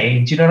bad day.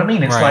 Do you know what I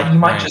mean? It's like you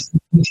might just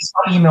you just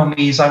email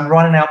me as I'm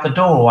running out the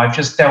door. I've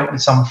just dealt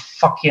with some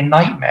fucking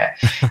nightmare.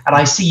 And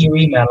I see your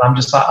email. I'm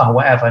just like, oh,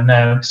 whatever.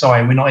 No,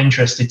 sorry, we're not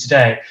interested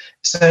today.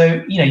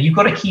 So, you've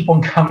got to keep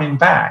on coming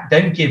back.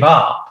 Don't give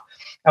up.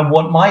 And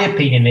what my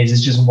opinion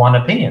is just one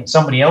opinion.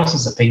 Somebody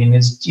else's opinion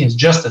is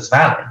just as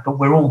valid, but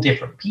we're all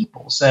different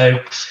people.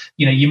 So,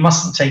 you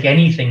mustn't take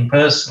anything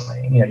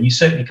personally. You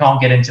certainly can't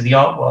get into the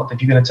art world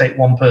if you're going to take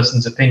one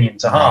person's opinion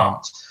to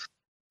heart.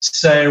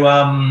 So,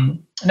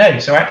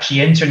 so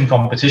actually entering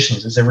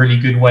competitions is a really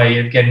good way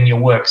of getting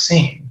your work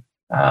seen.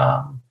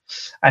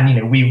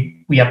 And,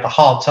 we had the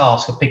hard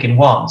task of picking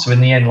one. So in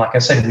the end, like I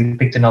said, we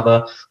picked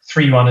another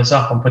 3 runners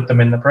up and put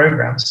them in the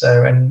program.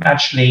 So, and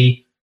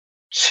actually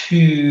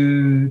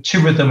two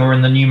of them are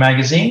in the new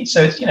magazine.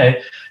 So it's,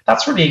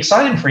 that's really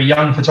exciting for a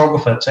young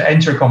photographer to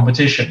enter a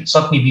competition,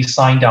 suddenly be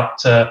signed up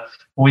to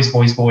Boys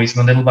in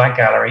the Little Black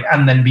Gallery,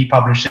 and then be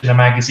published in a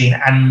magazine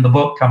and the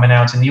book coming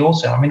out in the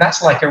autumn. I mean,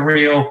 that's like a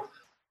real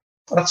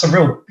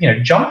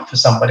jump for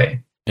somebody.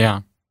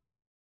 Yeah.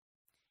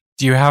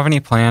 Do you have any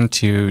plan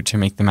to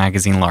make the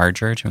magazine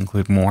larger, to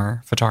include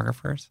more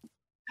photographers?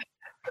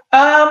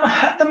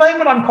 At the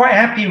moment, I'm quite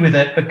happy with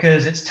it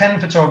because it's 10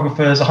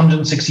 photographers,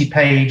 160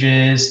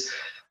 pages.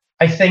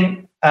 I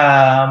think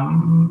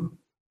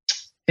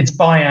it's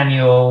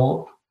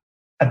biannual.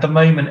 At the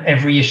moment,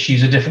 every issue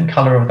is a different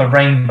color of the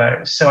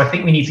rainbow. So I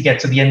think we need to get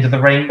to the end of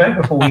the rainbow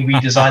before we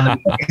redesign the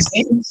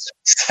magazine.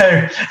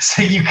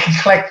 So you can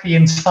collect the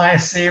entire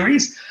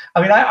series.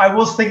 I mean, I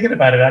was thinking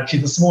about it actually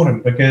this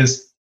morning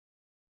because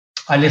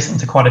I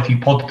listened to quite a few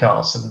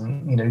podcasts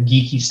and,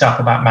 geeky stuff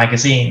about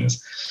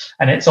magazines.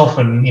 And it's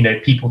often,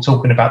 people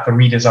talking about the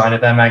redesign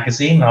of their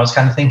magazine. And I was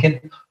kind of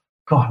thinking,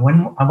 God,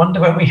 I wonder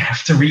when we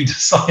have to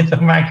redesign the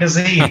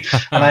magazine.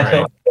 And I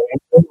thought,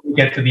 we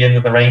get to the end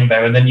of the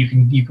rainbow, and then you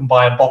can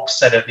buy a box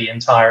set of the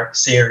entire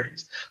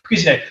series.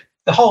 Because,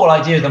 the whole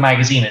idea of the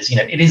magazine is,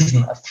 it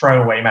isn't a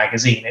throwaway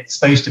magazine. It's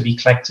supposed to be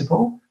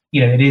collectible.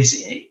 It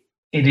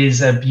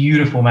is a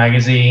beautiful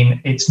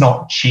magazine. It's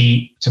not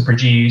cheap to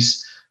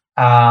produce.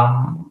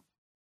 And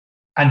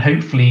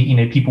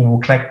hopefully, people will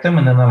collect them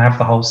and then they'll have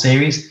the whole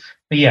series.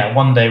 But yeah,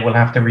 one day we'll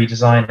have to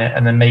redesign it,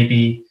 and then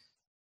maybe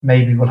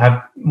we'll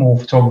have more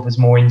photographers,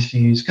 more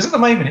interviews. Because at the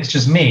moment it's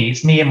just me.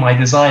 It's me and my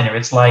designer.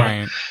 It's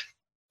like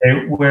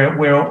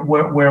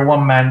we're a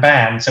one-man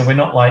band, so we're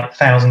not like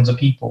thousands of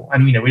people,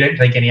 and we don't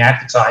take any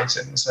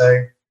advertising.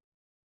 So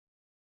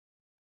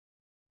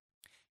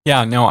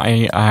yeah, no,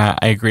 I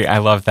agree. I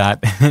love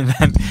that.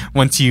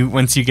 once you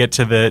get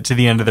to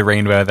the end of the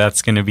rainbow,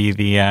 that's going to be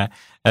the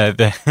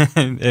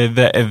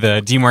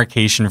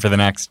demarcation for the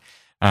next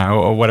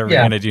whatever we're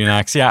going to do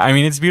next. Yeah, I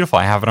mean, it's beautiful.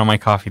 I have it on my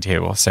coffee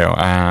table, so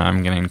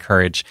I'm going to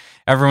encourage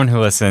everyone who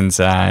listens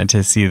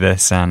to see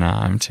this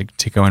and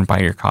to go and buy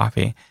your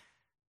coffee.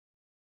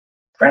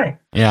 Great.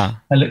 Yeah.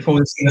 I look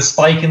forward to seeing a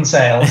spike in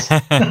sales.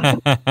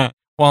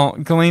 Well,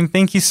 Ghislaine,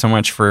 thank you so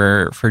much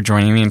for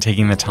joining me and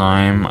taking the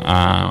time.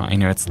 I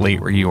know it's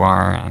late where you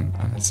are, and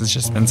this has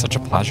just been such a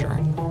pleasure.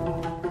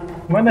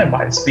 Well, no,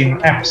 it's been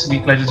an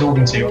absolute pleasure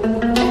talking to you.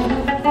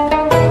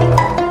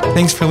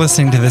 Thanks for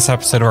listening to this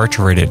episode of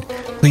Artroverted.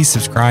 Please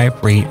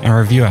subscribe, rate, and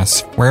review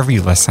us wherever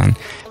you listen,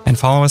 and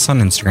follow us on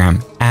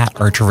Instagram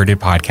 @Artroverted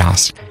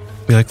Podcast.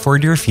 We look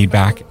forward to your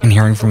feedback and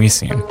hearing from you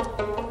soon.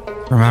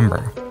 Remember,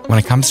 when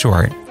it comes to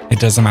art, it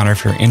doesn't matter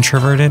if you're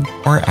introverted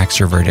or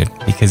extroverted,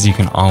 because you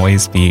can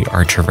always be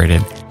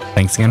artroverted.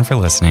 Thanks again for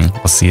listening.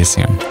 We'll see you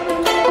soon.